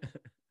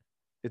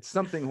 It's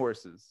something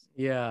horses.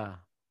 Yeah.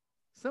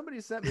 Somebody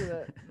sent me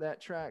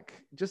that track,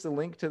 just a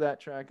link to that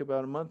track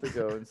about a month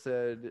ago, and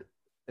said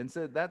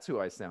that's who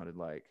I sounded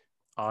like.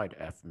 I'd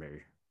F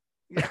me.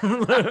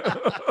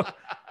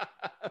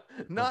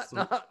 Not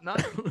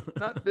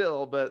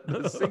Bill, but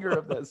the singer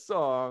of that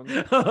song,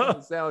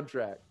 the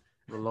soundtrack.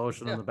 The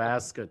lotion in the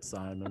basket,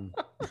 Simon.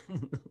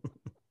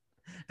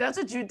 That's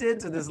what you did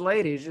to this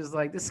lady. She's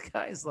like, this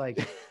guy's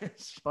like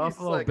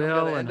Buffalo like,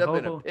 Bill and end up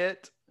in a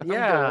pit.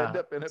 Yeah,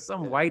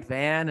 some white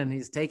van, and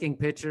he's taking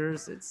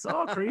pictures. It's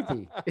all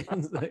creepy.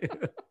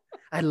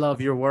 I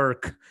love your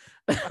work.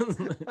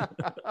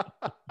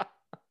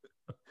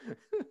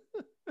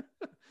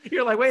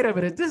 You're like, wait a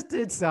minute, this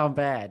did sound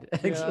bad.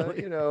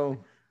 Actually,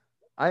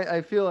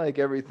 I feel like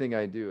everything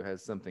I do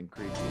has something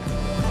creepy.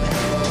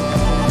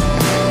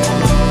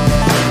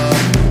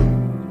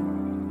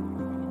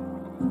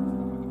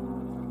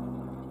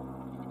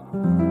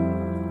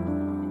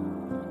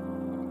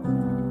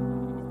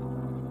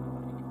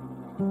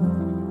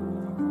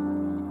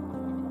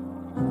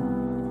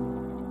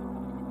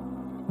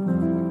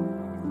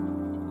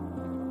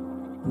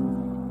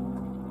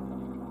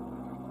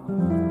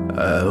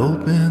 I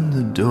open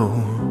the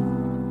door,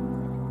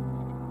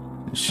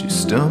 she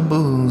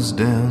stumbles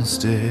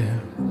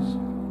downstairs,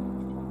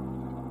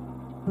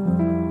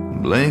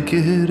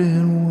 blanket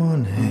in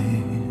one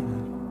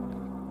hand,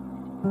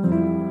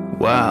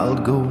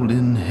 wild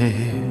golden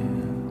hair.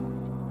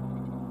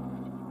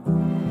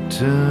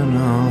 Turn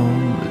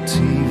on the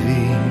TV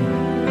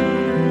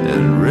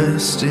and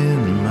rest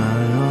in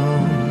my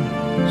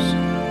arms.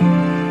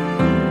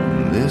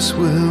 This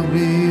will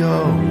be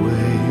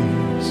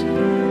always,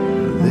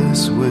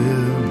 this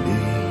will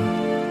be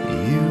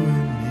you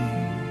and me.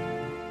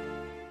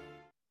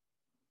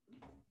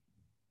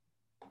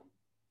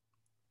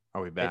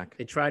 Are we back?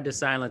 They tried to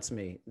silence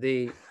me.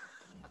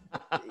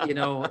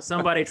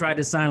 Somebody tried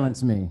to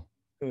silence me.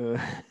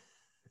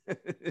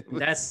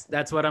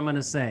 That's what I'm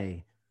gonna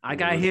say. I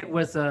got hit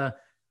with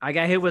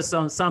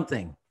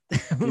something.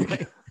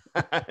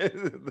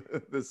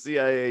 The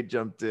CIA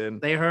jumped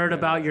in. They heard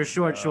about your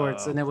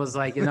shorts, and it was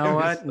like, you know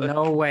what?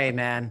 No way,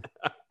 man.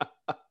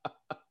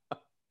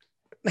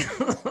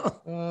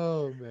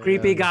 Oh man!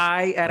 Creepy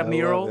guy at a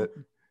mural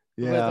with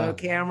a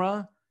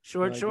camera,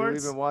 shorts. You're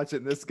even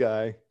watching this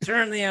guy.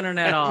 Turn the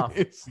internet off.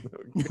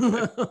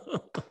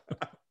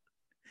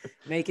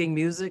 Making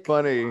music.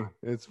 Funny.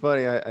 It's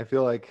funny. I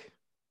feel like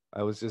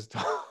I was just,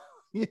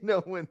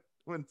 when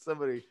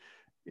somebody,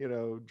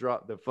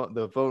 drop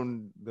the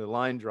phone, the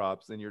line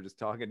drops, and you're just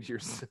talking to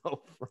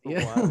yourself for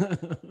a while.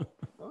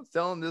 I was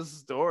telling this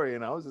story,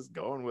 and I was just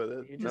going with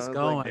it. You're just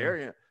going. Like,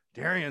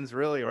 Darian's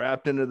really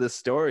wrapped into this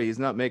story. He's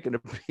not making a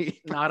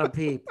peep. Not a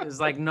peep. It's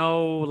like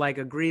no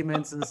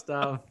agreements and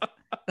stuff.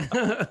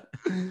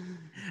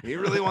 He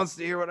really wants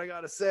to hear what I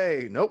got to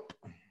say. Nope.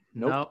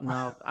 No.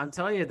 I'm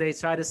telling you, they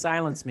try to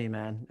silence me,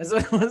 man.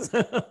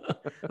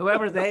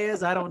 Whoever they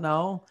is, I don't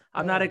know.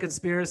 I'm not a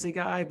conspiracy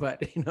guy,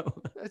 but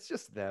that's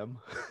just them.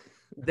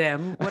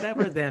 Them,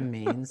 whatever them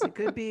means. It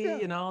could be,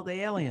 the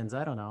aliens.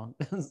 I don't know.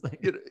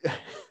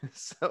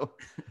 So,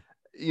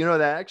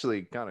 that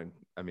actually kind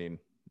of,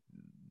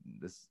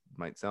 this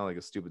might sound like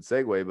a stupid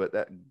segue, but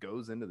that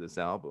goes into this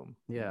album.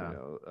 Yeah.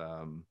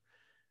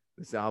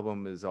 This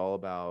album is all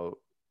about,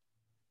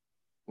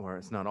 or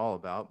it's not all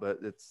about, but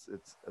it's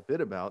a bit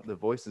about the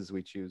voices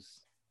we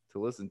choose to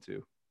listen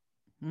to.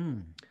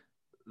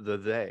 The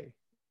they.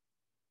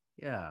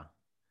 Yeah.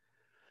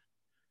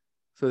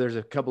 So there's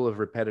a couple of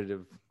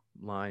repetitive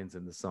lines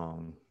in the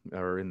song,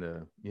 or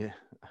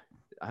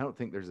I don't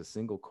think there's a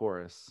single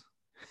chorus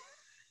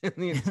in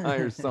the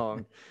entire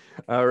song,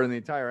 or in the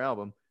entire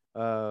album.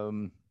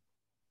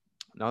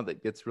 Not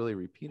that gets really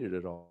repeated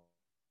at all.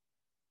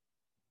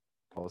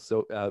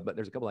 Also, but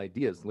there's a couple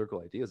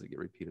lyrical ideas that get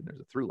repeated. There's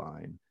a through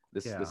line.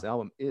 This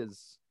album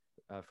is,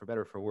 for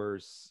better or for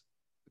worse,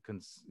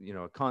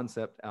 a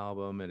concept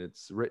album, and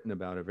it's written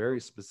about a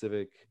very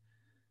specific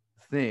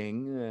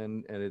thing,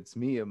 and it's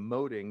me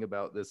emoting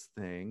about this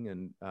thing,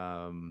 and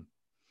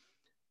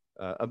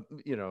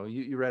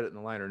you read it in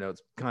the liner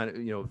notes,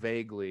 kind of,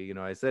 vaguely.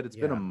 I said it's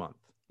been a month.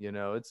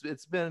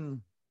 It's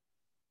been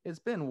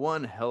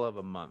one hell of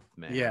a month,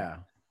 man. Yeah,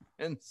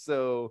 and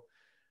so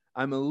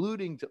I'm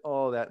alluding to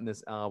all that in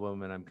this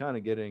album, and I'm kind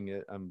of getting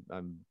it. I'm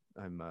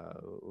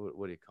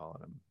what do you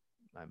call it?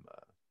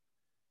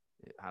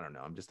 I don't know.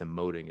 I'm just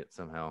emoting it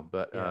somehow.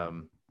 But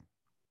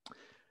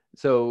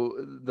so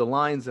the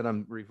lines that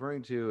I'm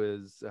referring to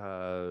is,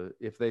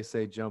 if they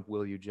say jump,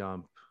 will you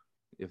jump?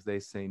 If they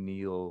say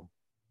kneel,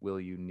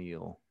 will you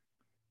kneel?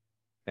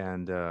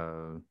 And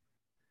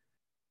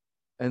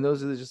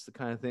those are just the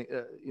kind of thing,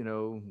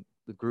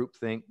 the group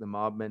think, the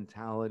mob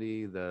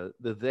mentality, the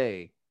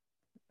they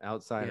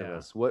outside of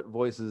us. What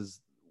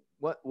voices,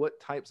 what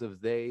types of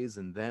theys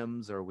and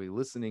thems are we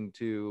listening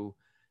to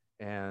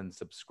and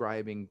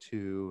subscribing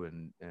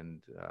to,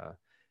 and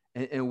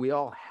we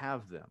all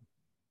have them.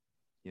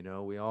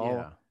 We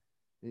all,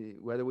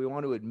 whether we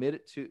want to admit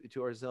it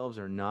to ourselves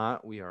or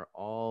not, we are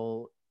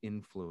all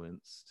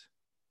influenced,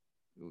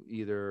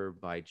 either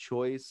by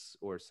choice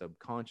or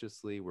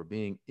subconsciously. We're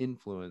being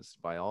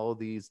influenced by all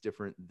these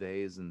different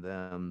theys and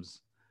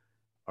thems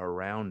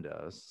around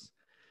us.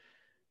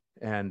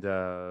 And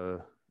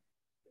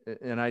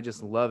I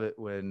just love it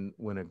when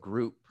a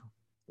group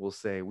will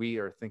say, we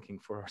are thinking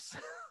for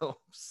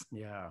ourselves.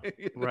 Yeah.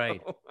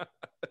 Right.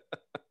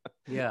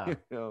 Yeah.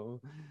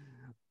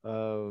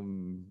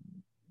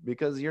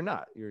 Because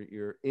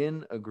you're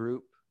in a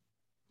group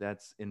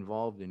that's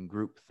involved in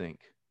groupthink.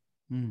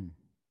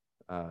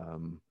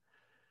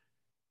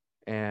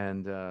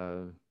 And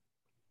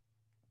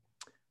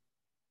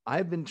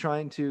I've been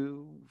trying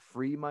to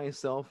free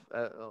myself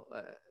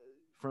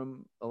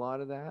from a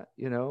lot of that,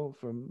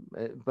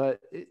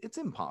 but it's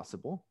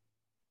impossible.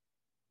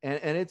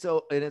 And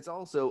it's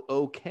also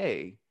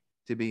okay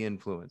to be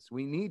influenced.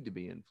 We need to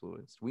be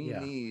influenced.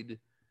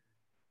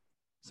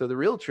 So the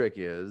real trick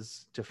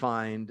is to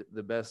find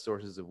the best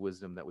sources of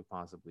wisdom that we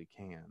possibly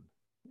can,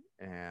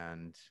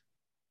 and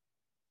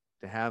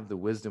to have the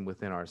wisdom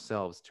within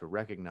ourselves to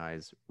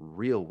recognize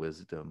real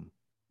wisdom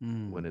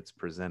when it's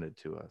presented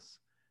to us.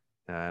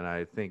 And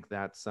I think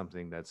that's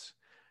something that's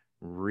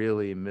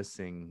really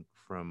missing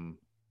from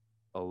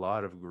a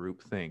lot of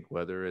groupthink,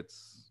 whether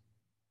it's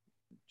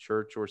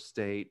church or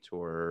state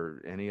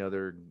or any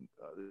other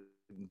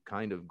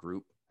kind of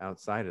group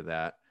outside of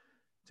that,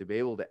 to be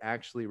able to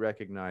actually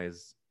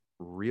recognize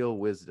real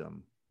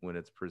wisdom when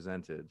it's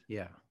presented.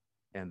 Yeah.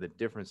 and the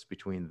difference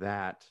between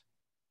that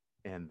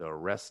and the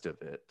rest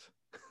of it.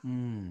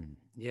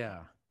 Yeah.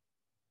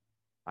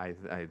 I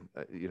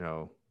you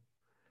know,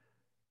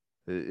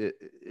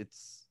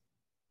 it's,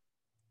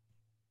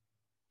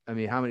 I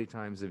mean, how many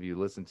times have you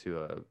listened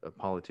to a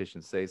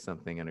politician say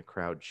something and a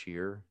crowd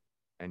cheer,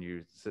 and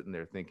you're sitting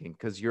there thinking,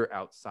 because you're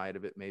outside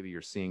of it, maybe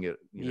you're seeing it,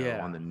 you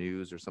know, on the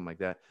news or something like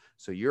that.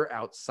 So you're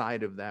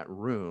outside of that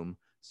room,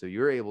 so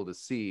you're able to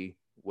see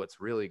what's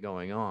really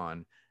going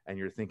on, and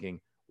you're thinking,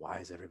 why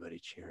is everybody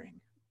cheering?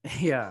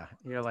 Yeah,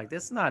 you're like,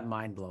 this is not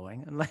mind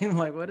blowing. I'm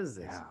like, what is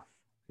this? Yeah,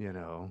 you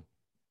know.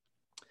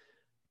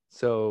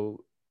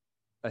 So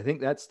I think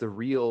that's the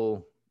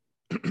real.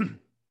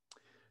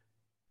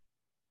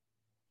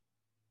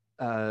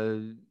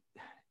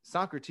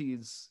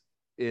 Socrates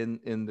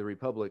in the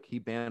Republic, he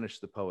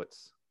banished the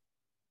poets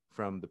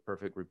from the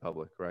perfect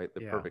republic, right?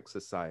 The perfect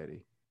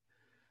society.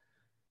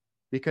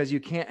 Because you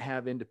can't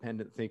have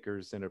independent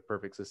thinkers in a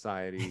perfect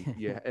society.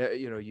 You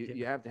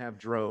have to have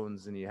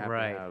drones, and you have to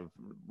have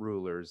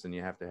rulers, and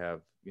you have to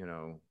have,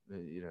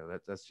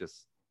 that's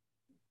just,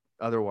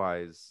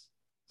 otherwise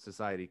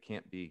society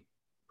can't be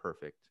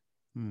perfect.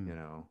 It's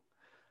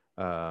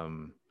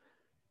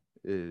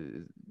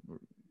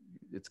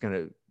going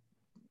to,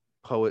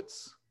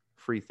 poets,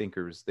 free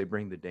thinkers, they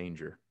bring the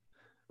danger,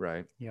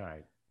 right? Yeah,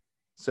 right.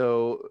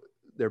 So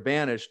they're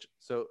banished.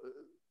 So,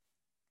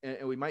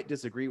 and we might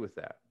disagree with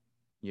that,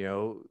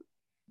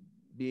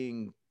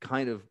 being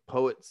kind of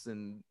poets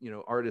and,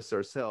 artists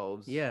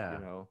ourselves. Yeah.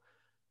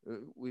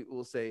 We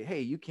will say,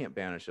 hey, you can't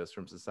banish us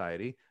from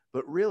society,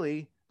 but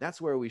really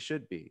that's where we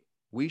should be.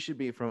 We should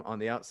be from on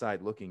the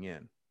outside looking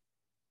in,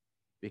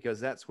 because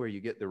that's where you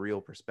get the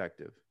real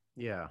perspective.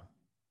 Yeah.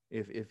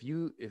 If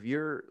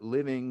you're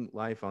living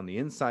life on the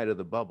inside of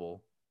the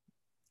bubble,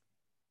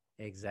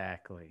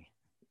 exactly,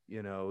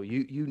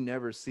 you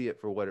never see it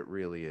for what it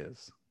really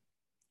is.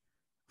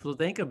 So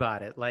think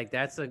about it. Like,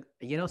 that's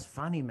it's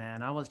funny,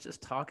 man. I was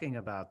just talking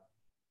about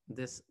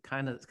this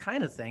kind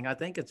of thing. I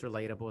think it's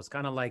relatable. It's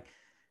kind of like,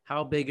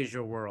 how big is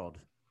your world?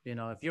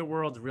 If your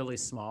world's really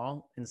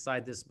small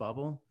inside this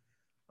bubble,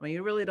 I mean,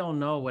 you really don't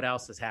know what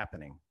else is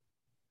happening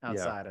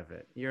outside of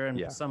it. You're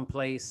in some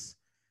place,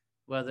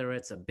 whether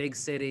it's a big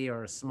city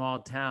or a small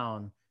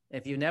town.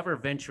 If you never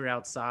venture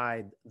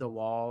outside the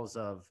walls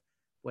of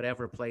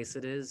whatever place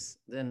it is,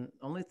 then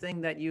only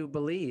thing that you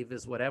believe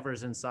is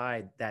whatever's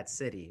inside that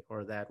city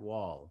or that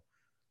wall,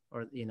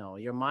 or,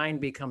 your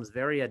mind becomes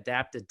very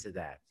adapted to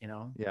that,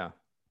 Yeah.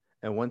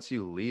 And once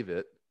you leave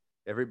it,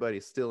 everybody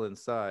still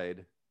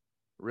inside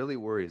really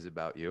worries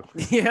about you.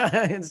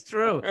 Yeah, it's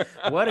true.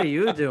 What are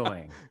you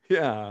doing?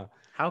 Yeah.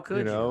 How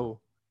could you?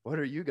 What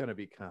are you going to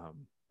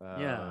become?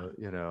 Yeah.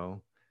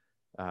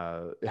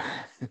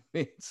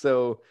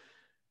 So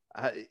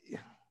I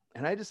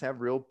just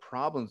have real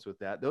problems with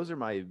that. Those are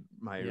my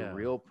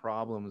real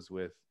problems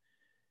with,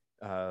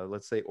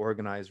 let's say,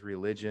 organized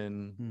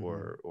religion,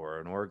 or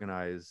an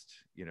organized,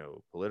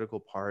 political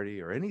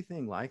party or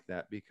anything like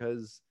that,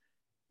 because,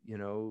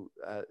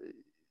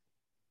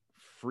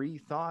 free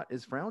thought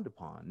is frowned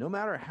upon. No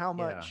matter how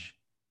much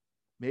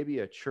maybe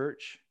a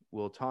church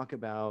will talk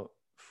about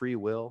free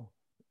will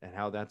and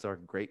how that's our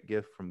great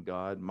gift from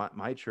God.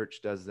 My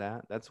church does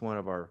that. That's one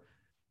of our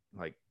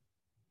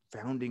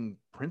founding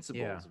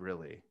principles,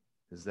 really,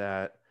 is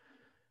that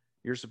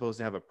you're supposed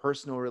to have a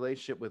personal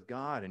relationship with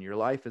God, and your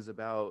life is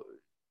about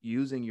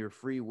using your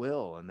free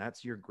will, and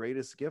that's your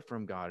greatest gift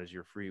from God, is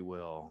your free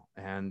will.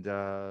 And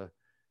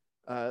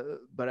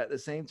but at the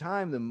same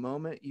time, the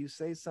moment you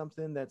say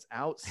something that's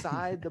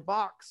outside the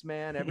box,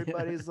 man,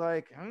 everybody's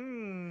like,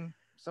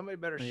 somebody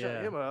better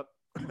shut him up.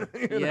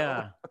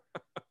 Yeah.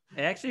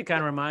 It actually kind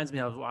of reminds me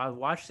of, I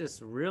watched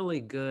this really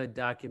good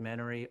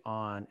documentary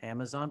on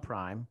Amazon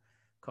Prime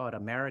called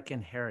American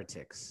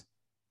Heretics.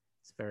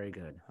 It's very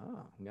good.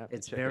 Oh,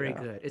 it's very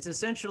good. It's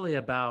essentially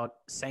about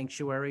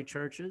sanctuary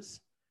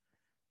churches.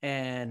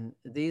 And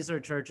these are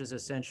churches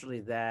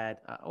essentially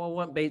that,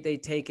 they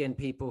take in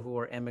people who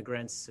are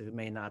immigrants who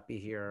may not be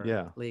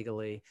here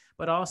legally,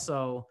 but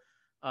also,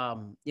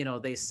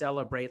 they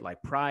celebrate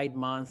like Pride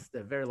Month.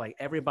 They're very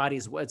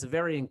it's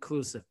very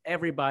inclusive.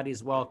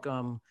 Everybody's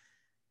welcome.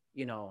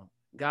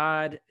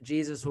 God,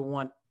 Jesus will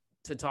want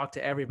to talk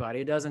to everybody.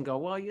 It doesn't go,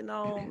 well,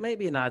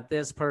 maybe not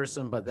this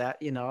person, but that,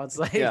 it's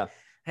like,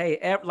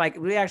 hey,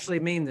 we actually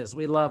mean this.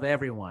 We love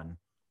everyone.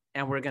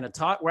 And we're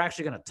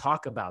actually going to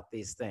talk about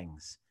these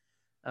things,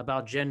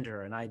 about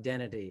gender and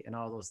identity and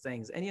all those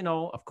things. And,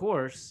 of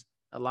course,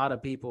 a lot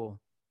of people,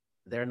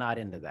 they're not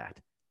into that.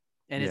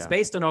 And it's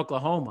based in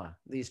Oklahoma,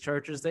 these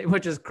churches,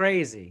 which is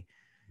crazy,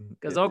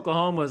 because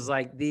Oklahoma is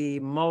like the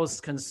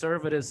most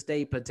conservative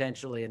state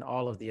potentially in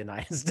all of the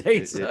United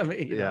States.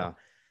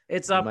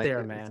 It's up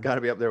there, man. It's got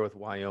to be up there with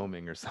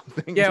Wyoming or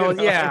something. Yeah,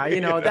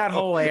 that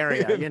whole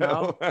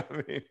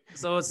area,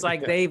 So it's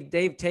like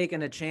they've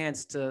taken a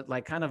chance to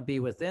kind of be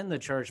within the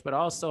church, but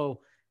also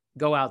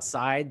go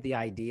outside the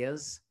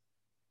ideas.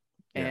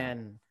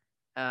 And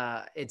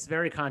it's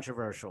very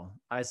controversial.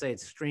 I say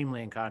it's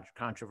extremely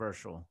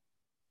controversial.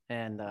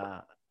 And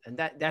and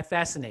that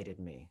fascinated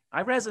me.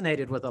 I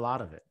resonated with a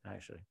lot of it,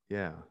 actually.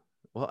 Yeah.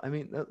 Well, I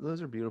mean,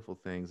 those are beautiful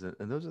things, and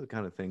those are the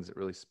kind of things that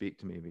really speak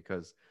to me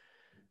because,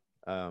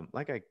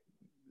 like I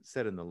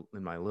said in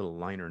my little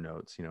liner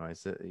notes, I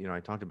said, I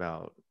talked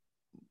about,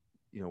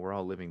 we're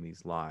all living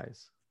these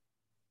lies,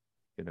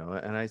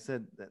 and I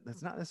said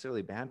that's not necessarily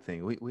a bad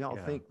thing. We all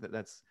think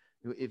that's,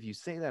 if you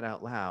say that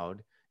out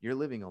loud, you're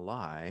living a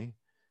lie.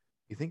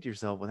 You think to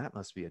yourself, well, that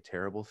must be a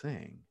terrible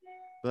thing.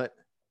 But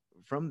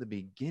from the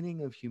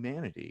beginning of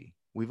humanity,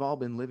 we've all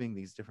been living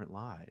these different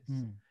lies.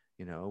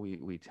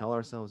 We tell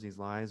ourselves these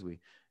lies.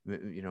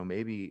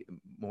 Maybe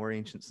more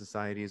ancient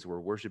societies were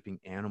worshiping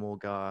animal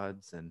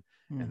gods, and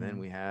then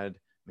we had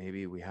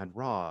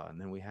Ra,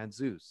 and then we had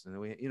Zeus, and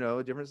then we,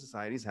 different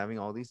societies having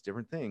all these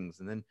different things.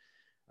 And then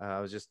I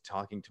was just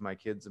talking to my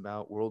kids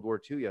about World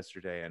War II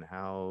yesterday, and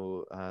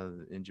how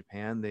in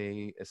Japan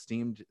they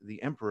esteemed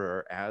the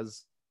emperor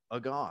as a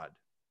god,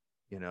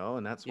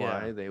 and that's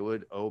why they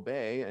would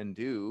obey and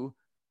do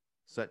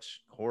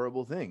such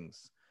horrible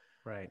things.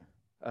 Right.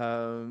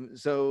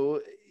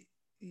 So,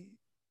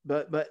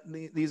 but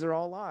these are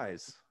all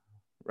lies,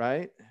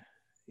 right?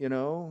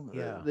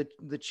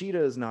 The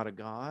cheetah is not a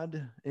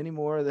god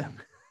anymore than,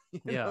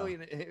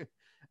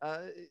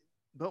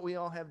 but we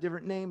all have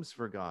different names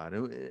for God,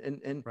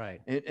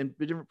 and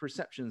different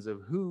perceptions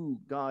of who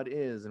God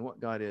is and what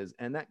God is.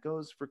 And that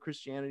goes for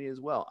Christianity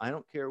as well. I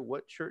don't care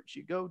what church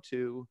you go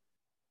to,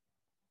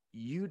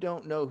 you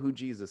don't know who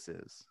Jesus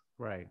is.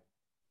 Right.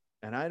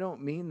 And I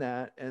don't mean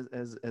that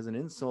as an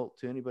insult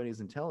to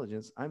anybody's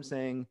intelligence. I'm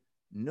saying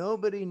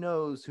nobody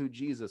knows who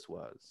Jesus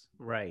was.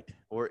 Right.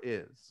 Or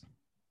is.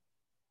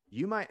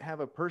 You might have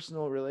a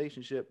personal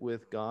relationship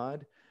with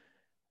God,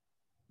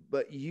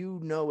 but you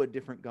know a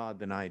different God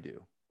than I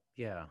do.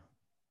 Yeah.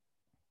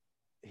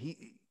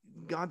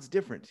 God's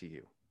different to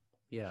you.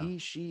 Yeah. He,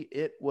 she,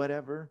 it,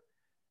 whatever.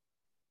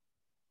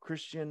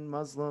 Christian,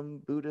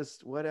 Muslim,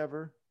 Buddhist,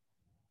 whatever.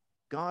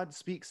 God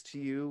speaks to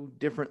you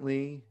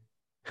differently.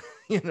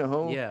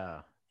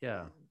 Yeah.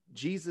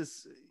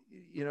 Jesus,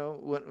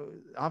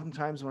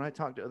 oftentimes when I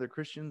talk to other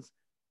Christians,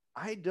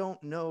 I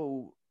don't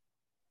know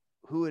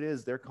who it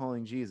is they're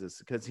calling Jesus,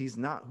 because he's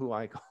not who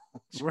I call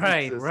Jesus.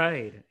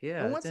 Right.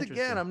 Yeah. And once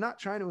again, I'm not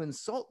trying to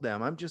insult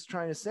them. I'm just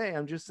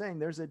saying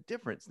there's a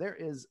difference. There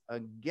is a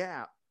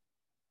gap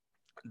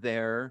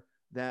there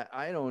that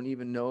I don't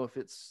even know if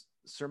it's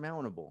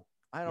surmountable.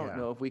 I don't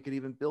know if we could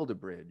even build a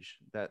bridge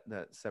that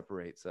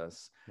separates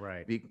us.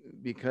 Right.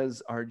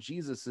 Because our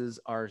Jesuses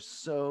are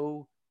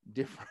so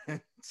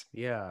different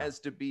as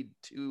to be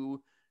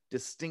two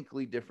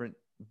distinctly different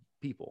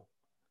people.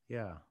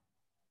 Yeah.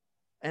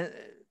 And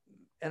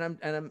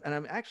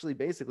I'm actually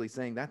basically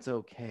saying that's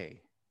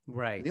okay.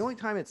 Right. The only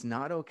time it's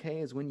not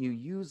okay is when you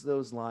use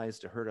those lies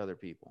to hurt other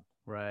people.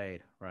 Right.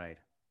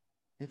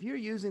 If you're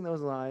using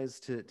those lies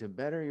to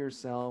better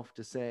yourself,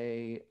 to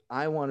say,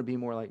 I want to be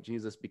more like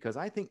Jesus because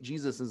I think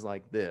Jesus is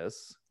like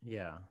this.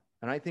 Yeah.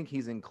 And I think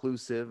he's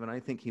inclusive, and I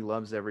think he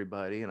loves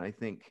everybody, and I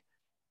think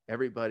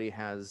everybody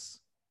has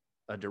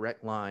a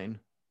direct line.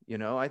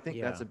 I think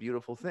that's a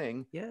beautiful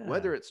thing,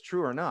 whether it's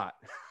true or not.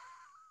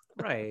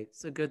 Right.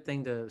 It's a good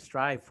thing to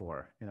strive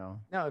for,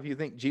 Now, if you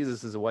think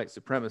Jesus is a white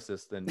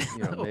supremacist, then,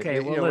 okay,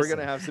 maybe, well, we're going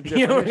to have some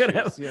different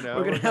issues, we're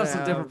going to have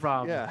some different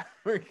problems.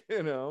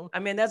 Yeah. I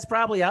mean, that's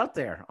probably out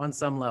there on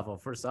some level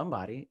for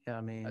somebody.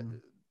 I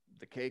mean,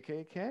 the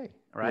KKK,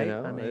 right?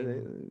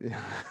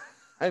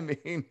 I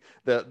mean,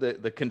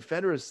 the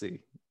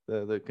Confederacy,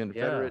 the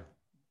Confederate,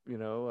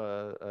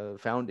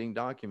 founding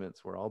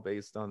documents were all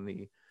based on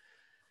the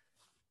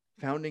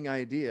founding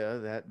idea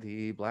that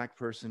the black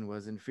person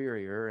was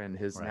inferior, and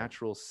his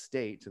natural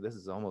state, this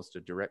is almost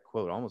a direct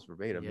quote, almost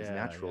verbatim, his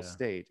natural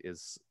state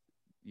is,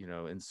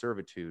 in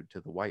servitude to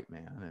the white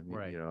man.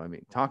 I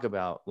mean, talk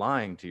about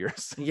lying to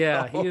yourself.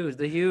 Yeah, huge.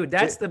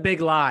 That's the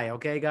big lie.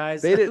 Okay,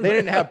 guys. They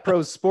didn't have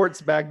pro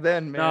sports back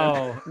then,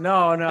 man.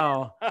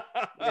 No.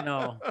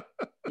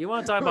 You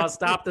want to talk about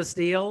stop the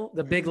steal,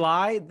 the big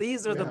lie?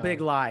 These are the big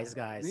lies,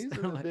 guys. These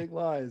are the big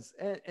lies.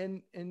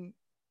 And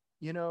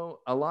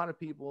a lot of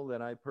people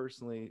that I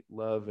personally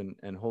love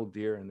and hold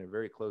dear, and they're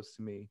very close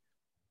to me,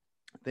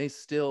 they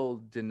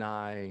still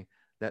deny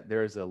that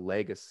there's a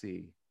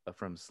legacy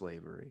from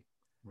slavery.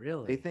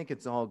 Really? They think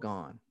it's all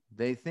gone.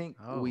 They think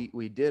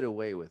we did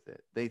away with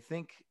it. They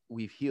think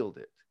we've healed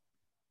it.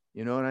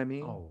 You know what I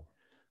mean?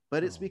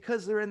 But it's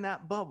because they're in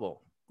that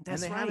bubble.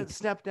 That's and they haven't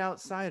stepped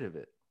outside of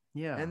it.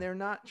 Yeah. And they're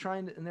not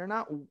trying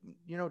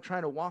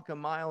to walk a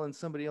mile in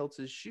somebody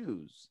else's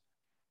shoes.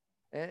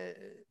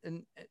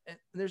 And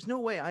there's no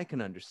way I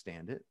can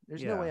understand it.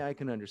 There's no way I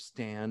can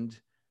understand,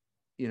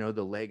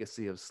 the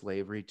legacy of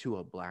slavery to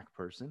a black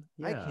person.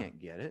 I can't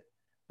get it,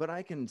 but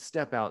I can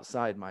step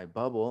outside my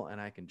bubble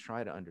and I can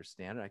try to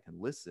understand it. I can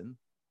listen,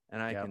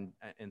 and I can,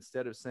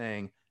 instead of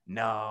saying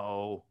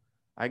no,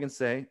 I can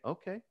say,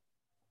 okay.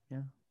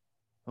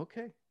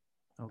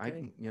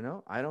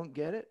 I don't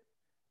get it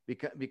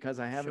because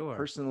I haven't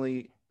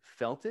personally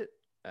felt it.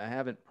 I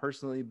haven't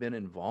personally been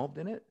involved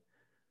in it.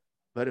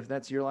 But if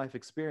that's your life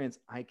experience,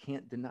 I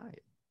can't deny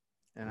it.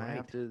 And I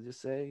have to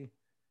just say,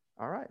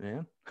 All right,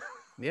 man.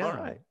 Yeah. All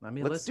right. I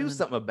mean, let's do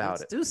something about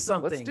let's it. do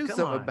something. Let's do Come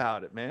something on.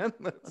 about it, man.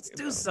 Let's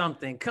do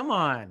something. Come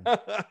on.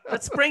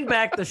 Let's bring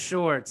back the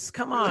shorts.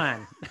 Come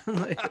on.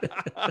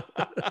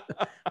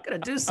 Gotta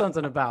do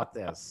something about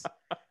this.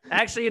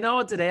 Actually, you know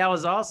what? Today I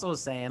was also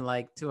saying,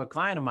 like, to a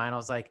client of mine, I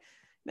was like,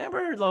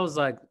 remember those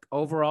like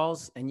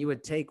overalls, and you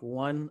would take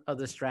one of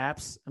the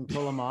straps and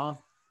pull them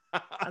off?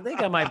 I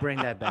think I might bring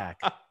that back.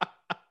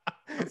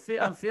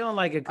 I'm feeling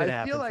like it could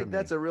happen. I feel like for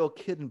that's me. a real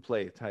kid and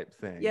play type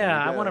thing.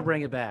 Yeah, I want to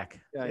bring it back.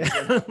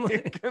 Yeah,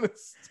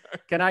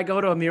 Can I go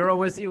to a mural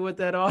with you with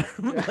that on?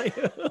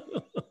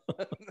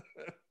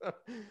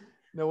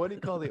 No, what do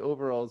you call the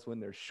overalls when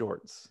they're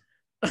shorts?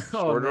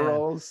 Oh, man.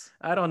 Shorteralls?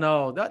 I don't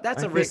know.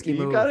 That's a risky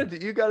move.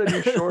 You gotta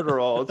do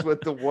shorteralls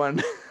with the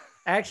one.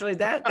 Actually,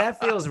 that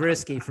feels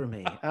risky for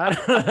me.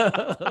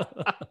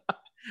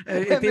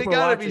 And they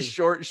gotta be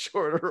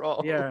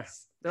shorteralls. Yeah,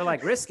 they're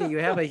like, risky. You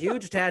have a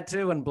huge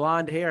tattoo and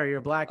blonde hair. You're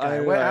a black guy.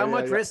 How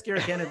much riskier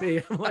can it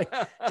be? I'm like,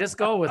 just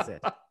go with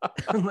it.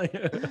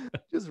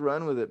 Just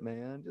run with it,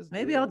 man.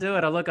 Maybe I'll do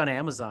it. I'll look on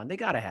Amazon. They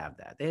gotta have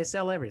that. They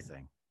sell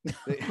everything.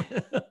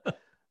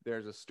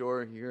 There's a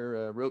store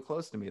here real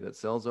close to me that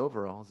sells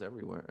overalls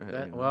everywhere.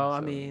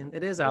 I mean,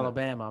 it is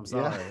Alabama. I'm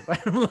sorry.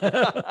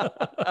 Yeah.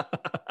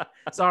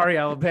 Sorry,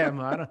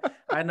 Alabama.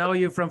 I know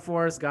you from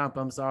Forrest Gump.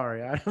 I'm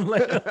sorry.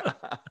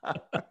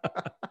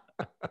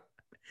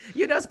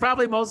 That's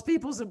probably most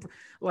people's,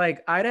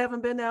 like, I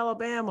haven't been to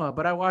Alabama,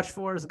 but I watched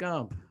Forrest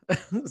Gump.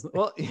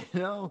 Well,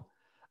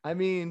 I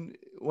mean,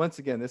 once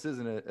again, this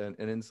isn't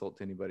an insult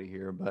to anybody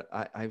here, but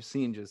I've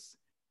seen just,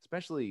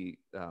 especially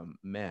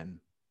men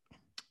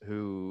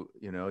who,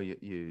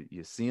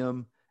 you see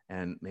them,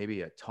 and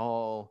maybe a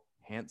tall,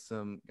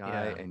 handsome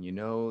guy, and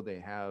they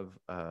have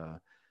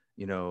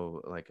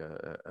like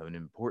an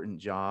important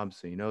job,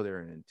 so they're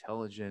an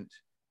intelligent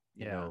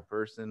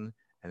person,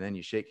 and then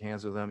you shake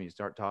hands with them, you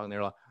start talking,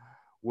 they're like,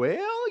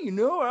 well, and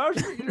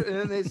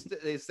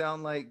they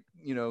sound like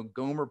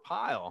Gomer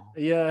Pyle.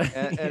 Yeah.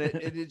 And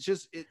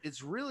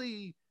it's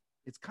really,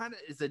 it's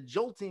a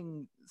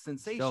jolting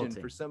sensation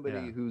for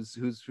somebody who's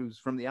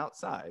from the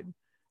outside.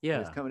 Yeah,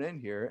 who's coming in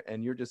here,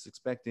 and you're just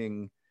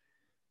expecting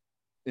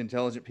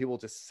intelligent people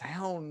to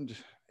sound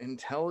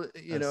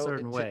intelligent,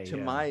 certain way, to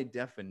my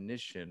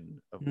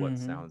definition of what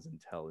sounds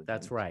intelligent.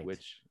 That's right.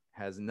 Which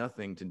has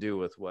nothing to do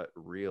with what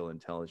real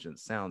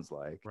intelligence sounds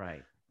like.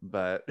 Right.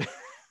 But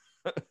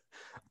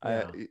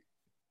so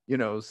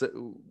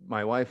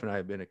my wife and I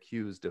have been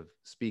accused of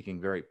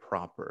speaking very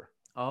proper.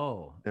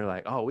 Oh, they're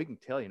like, oh, we can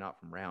tell you're not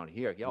from around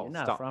here. Y'all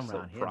stop from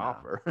so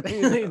proper.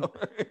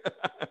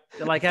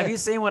 They're like, have you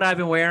seen what I've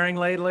been wearing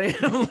lately?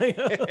 Like,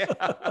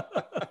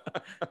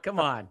 come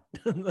on.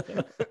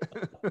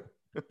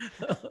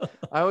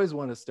 I always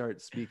want to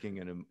start speaking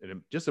in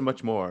just a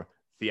much more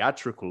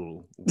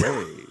theatrical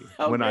way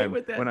when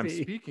I'm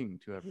speaking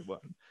to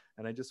everyone.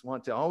 And I just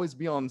want to always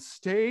be on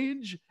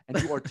stage and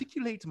to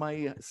articulate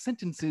my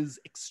sentences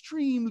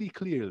extremely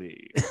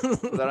clearly, so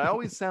that I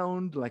always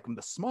sound like I'm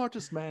the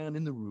smartest man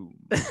in the room.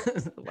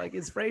 Like,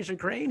 is Fraser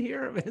Crane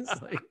here?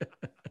 It's like,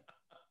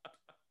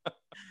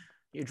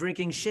 you're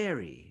drinking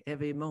sherry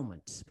every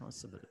moment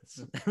possible.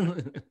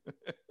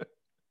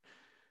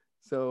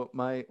 So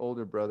my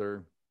older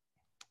brother,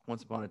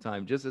 once upon a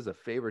time, just as a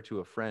favor to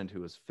a friend who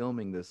was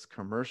filming this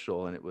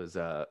commercial, and it was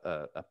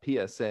a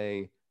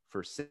PSA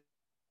for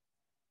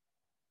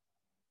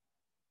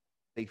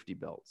safety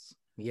belts.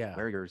 Yeah.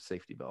 Wear your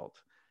safety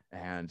belt.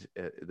 And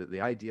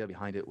the idea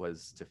behind it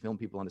was to film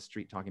people on the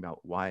street talking about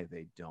why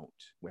they don't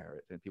wear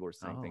it. And people were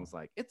saying things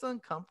like, it's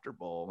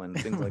uncomfortable and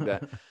things like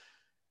that.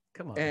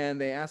 Come on.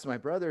 And they asked my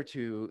brother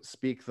to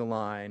speak the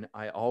line,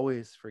 I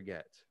always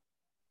forget.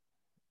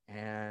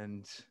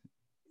 And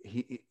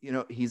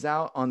he's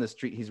out on the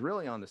street. He's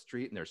really on the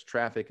street, and there's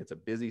traffic. It's a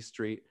busy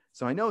street.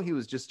 So I know he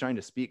was just trying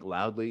to speak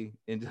loudly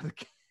into the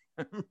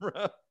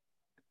camera.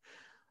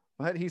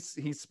 But he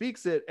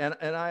speaks it, and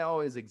I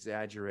always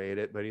exaggerate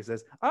it, but he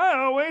says, I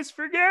always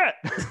forget.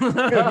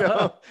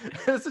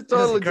 It's a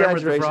total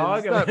exaggeration.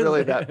 It's not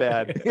really that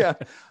bad. Yeah.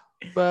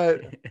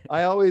 But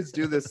I always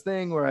do this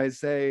thing where I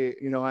say,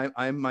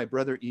 I'm my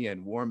brother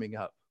Ian warming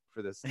up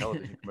for this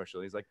television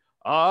commercial. He's like,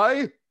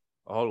 I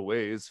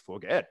always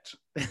forget.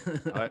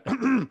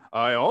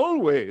 I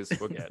always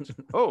forget.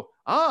 Oh,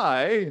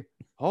 I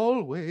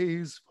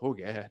always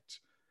forget.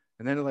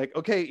 And then they're like,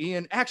 okay,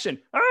 Ian, action.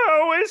 I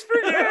always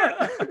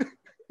forget.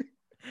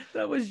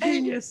 That was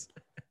genius.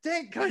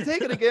 Dang, can I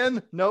take it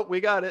again? Nope,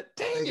 we got it.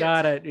 Dang,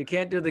 got it. You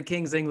can't do the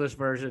King's English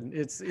version.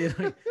 It's you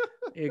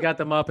got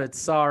the Muppets.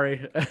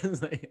 Sorry.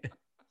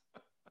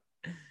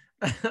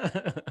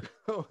 And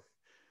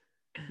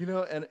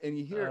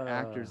you hear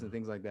actors and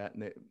things like that,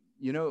 and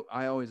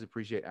I always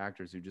appreciate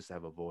actors who just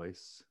have a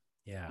voice.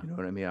 Yeah. You know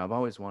what I mean? I've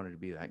always wanted to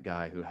be that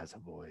guy who has a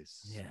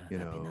voice. Yeah,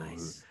 that'd be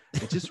nice.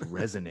 It just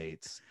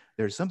resonates.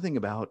 There's something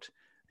about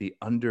the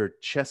under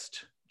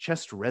chest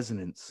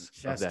resonance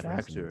of that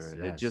actor.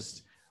 Yes. It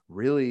just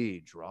really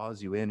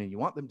draws you in, and you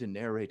want them to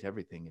narrate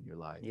everything in your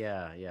life.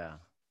 Yeah, yeah.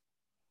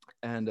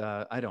 And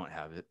I don't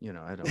have it,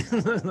 I don't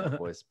have that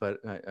voice, but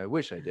I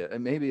wish I did.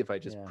 And maybe if I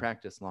just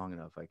practice long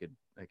enough, I could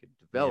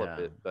develop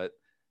it. But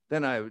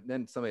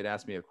then somebody'd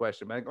ask me a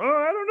question, I'm like, oh,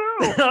 I don't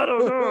know. I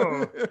don't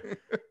know.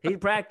 He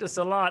practiced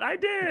a lot. I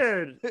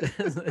did.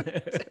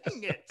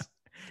 Dang it.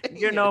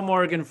 You're no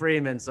Morgan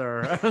Freeman,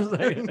 sir. I was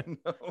like,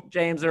 no,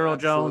 James Earl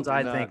Jones,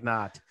 I think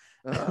not.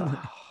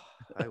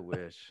 I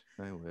wish.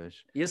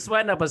 You're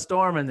sweating up a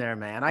storm in there,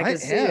 man. I can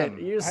see it.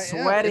 You're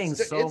sweating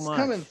so much. It's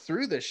coming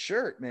through the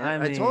shirt,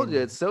 man. I told you,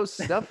 it's so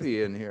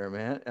stuffy in here,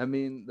 man. I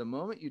mean, the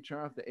moment you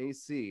turn off the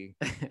AC,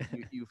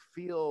 you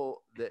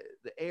feel the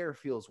air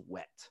feels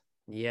wet.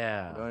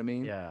 Yeah. You know what I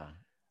mean? Yeah.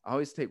 I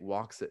always take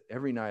walks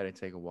every night. I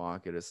take a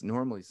walk. It is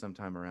normally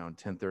sometime around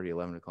 10:30,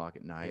 11 o'clock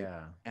at night.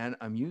 Yeah. And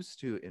I'm used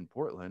to in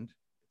Portland.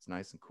 It's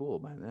nice and cool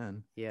by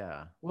then.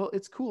 Yeah. Well,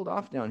 it's cooled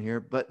off down here,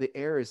 but the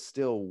air is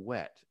still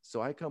wet.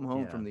 So I come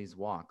home from these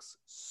walks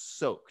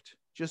soaked,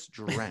 just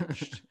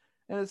drenched.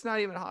 And it's not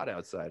even hot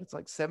outside. It's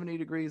like 70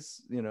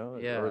 degrees,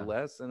 or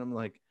less. And I'm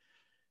like,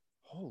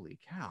 holy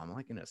cow, I'm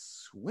like in a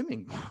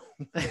swimming pool.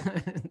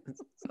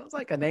 Sounds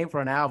like a name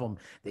for an album.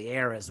 The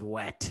air is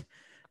wet.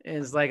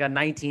 It's like a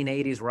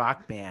 1980s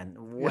rock band.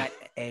 Wet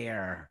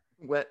air.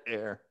 Wet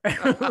air.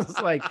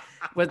 It's like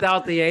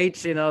without the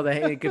H,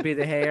 it could be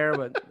the hair,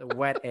 but the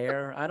wet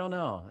air. I don't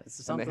know.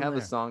 It's something. And they have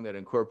a song that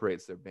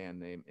incorporates their band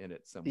name in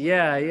it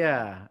somewhere.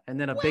 Yeah. And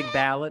then a big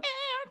ballad.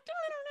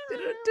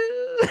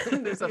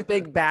 There's a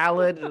big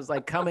ballad. It was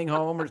like Coming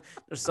Home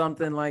or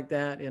something like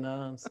that,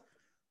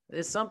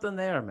 There's something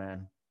there,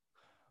 man.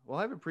 Well,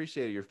 I've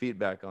appreciated your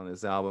feedback on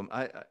this album.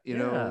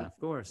 Of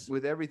course.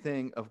 With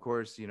everything, of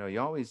course,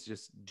 you always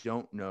just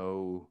don't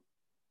know.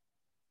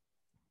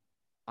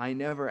 I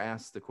never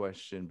ask the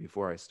question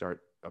before I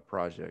start a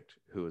project,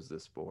 who is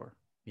this for?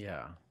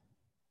 Yeah.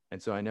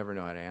 And so I never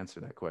know how to answer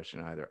that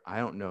question either. I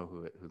don't know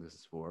who this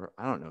is for.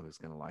 I don't know who's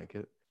going to like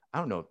it. I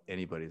don't know if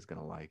anybody's going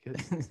to like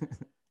it.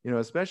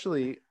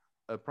 Especially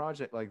a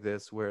project like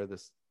this where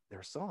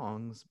they're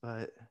songs,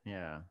 but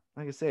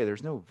like I say,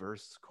 there's no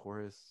verse,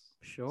 chorus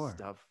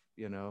stuff,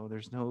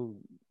 there's no,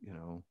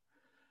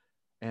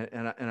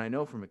 and I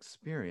know from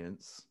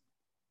experience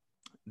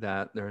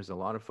that there's a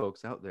lot of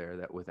folks out there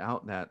that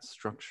without that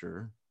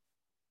structure,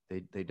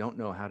 they don't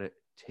know how to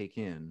take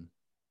in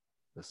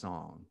the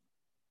song,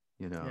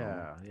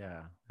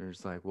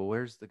 There's like, well,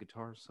 where's the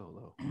guitar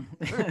solo?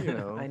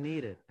 I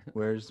need it.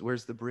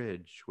 Where's the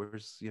bridge?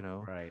 Where's,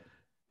 right.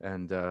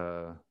 And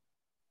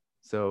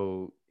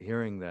so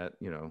hearing that,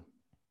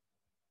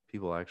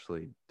 people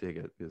actually dig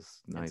it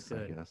is nice,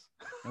 I guess.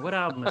 And what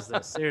album is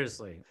this?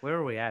 Seriously, where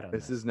are we at on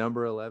this? This is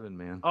number 11,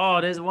 man. Oh,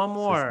 there's one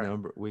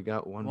more. We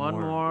got one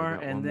more,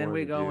 and then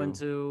we go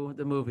into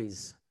the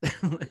movies.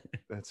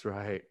 That's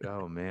right.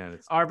 Oh man,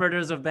 it's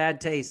Arbiters of Bad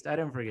Taste. I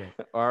didn't forget.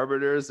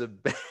 Arbiters of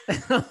Bad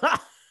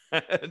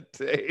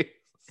Taste.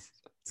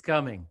 It's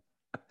coming.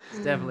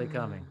 It's definitely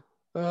coming.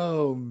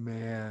 Oh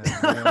man.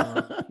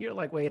 You're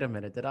like, wait a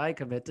minute, did I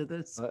commit to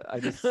this?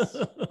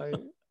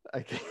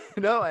 I can't,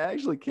 no, I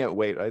actually can't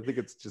wait. I think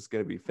it's just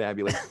going to be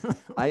fabulous.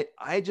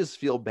 I just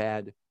feel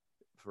bad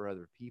for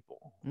other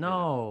people.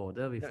 No,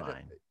 they'll be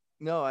fine.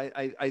 No,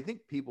 I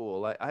think people will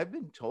like. I've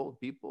been told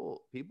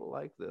people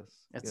like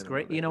this. That's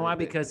great. You know why?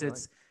 Because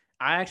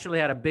I actually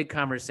had a big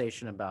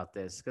conversation about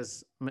this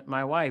because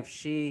my wife,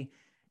 she,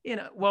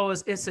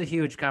 it's a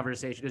huge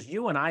conversation because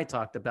you and I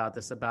talked about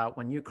this about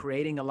when you're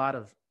creating a lot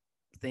of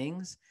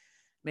things.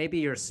 Maybe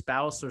your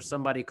spouse or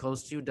somebody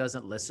close to you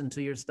doesn't listen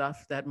to your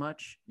stuff that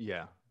much.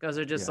 Yeah. Because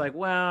they're just like,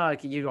 well,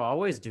 you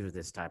always do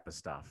this type of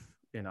stuff,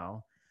 Yeah.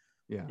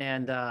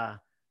 And,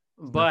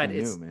 but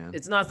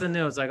it's nothing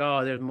new. It's like,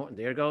 oh, there's more,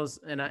 there goes.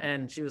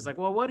 And she was like,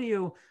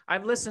 well,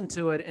 I've listened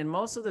to it. And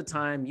most of the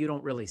time you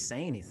don't really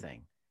say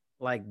anything.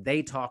 Like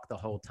they talk the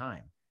whole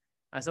time.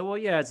 I said, well,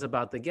 yeah, it's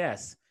about the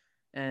guests.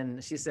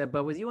 And she said,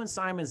 but with you and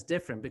Simon, it's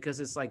different because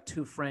it's like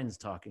two friends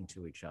talking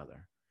to each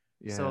other.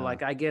 Yeah. So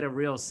like, I get a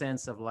real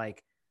sense of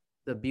like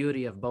the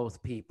beauty of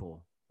both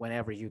people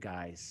whenever you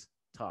guys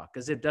talk,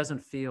 because it doesn't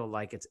feel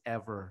like it's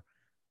ever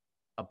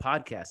a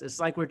podcast. It's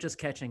like we're just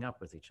catching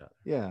up with each other.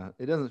 Yeah,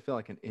 it doesn't feel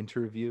like an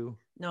interview.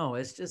 No,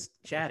 it's just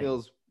chatting. It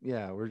feels,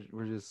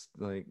 we're just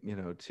like,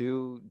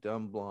 two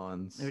dumb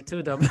blondes. They're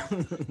two dumb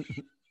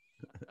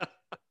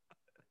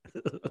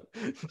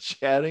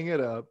chatting it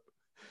up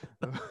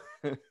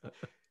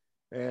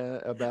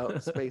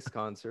about space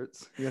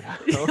concerts.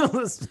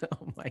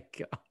 Oh my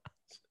god.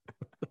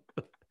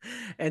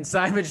 And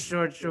Simon's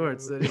short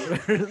shorts.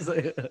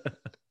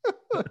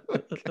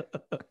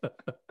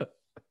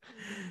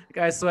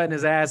 Guy's sweating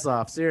his ass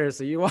off.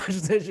 Seriously, you watch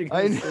this, you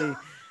can see.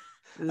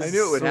 I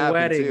knew it would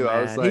happen too. Man.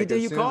 I was like,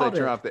 as soon as I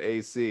turn off the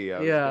AC,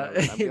 I'm gonna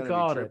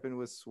be dripping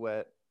with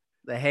sweat.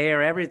 The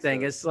hair,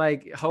 everything. It's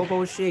like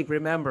hobo chic.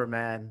 Remember,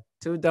 man,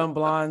 two dumb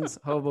blondes,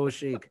 hobo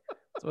chic.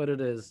 That's what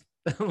it is.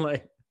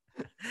 Like,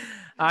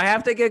 I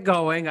have to get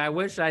going. I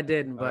wish I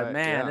didn't, but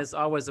man, it's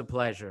always a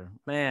pleasure.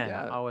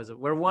 Man, always.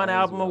 We're one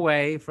album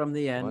away from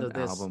the end of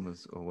this. One album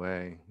is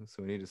away,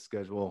 so we need to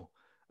schedule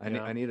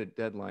I need a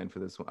deadline for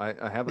this one.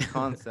 I have a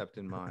concept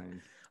in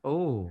mind.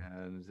 Oh,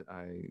 and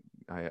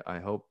I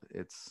hope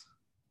it's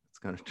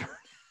gonna turn.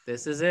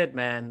 This is it,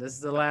 man. This is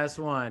the last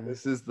one.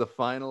 This is the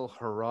final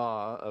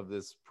hurrah of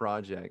this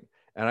project,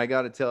 and I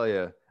got to tell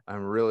you,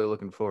 I'm really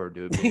looking forward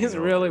to it. He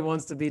really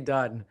wants to be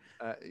done.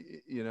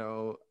 You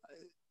know,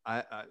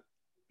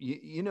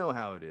 you know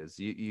how it is.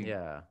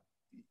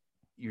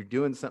 You're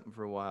doing something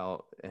for a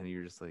while, and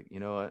you're just like, you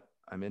know what?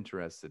 I'm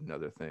interested in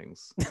other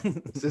things.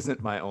 This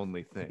isn't my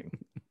only thing.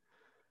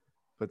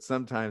 But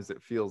sometimes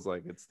it feels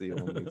like it's the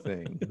only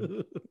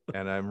thing.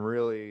 And I'm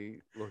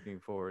really looking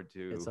forward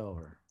to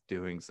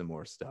doing some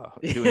more stuff.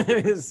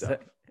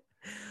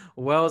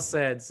 Well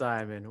said,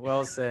 Simon.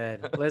 Well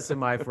said. Listen,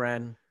 my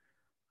friend,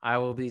 I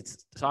will be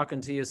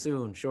talking to you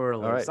soon,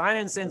 surely. All right.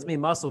 Simon sends me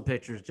muscle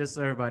pictures, just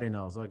so everybody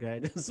knows,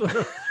 okay? Just sort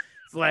of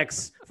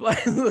flex.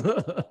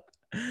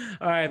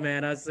 All right,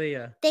 man. I'll see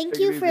ya. Thank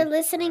you for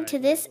listening to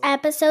this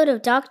episode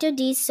of Dr.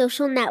 D's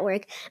Social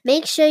Network.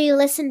 Make sure you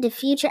listen to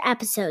future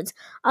episodes.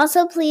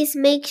 Also, please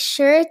make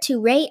sure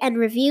to rate and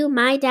review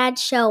My Dad's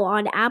Show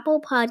on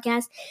Apple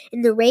Podcasts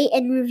in the rate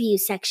and review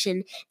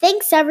section.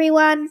 Thanks,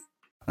 everyone.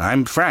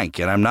 I'm Frank,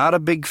 and I'm not a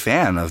big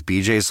fan of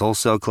BJ's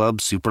Wholesale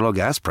Club's super low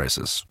gas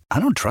prices. I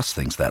don't trust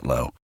things that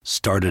low.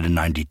 Started in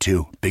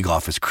 92. Big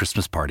office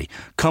Christmas party.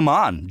 Come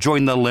on,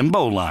 join the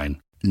limbo line.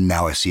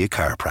 Now I see a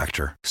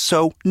chiropractor.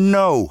 So,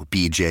 no,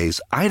 BJ's,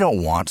 I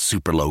don't want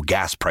super low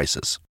gas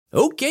prices.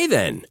 Okay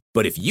then,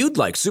 but if you'd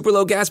like super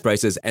low gas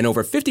prices and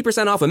over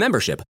 50% off a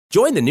membership,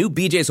 join the new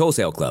BJ's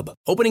Wholesale Club,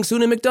 opening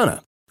soon in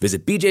McDonough.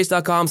 Visit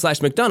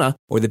bjs.com/McDonough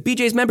or the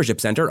BJ's Membership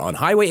Center on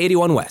Highway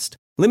 81 West.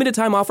 Limited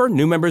time offer,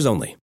 new members only.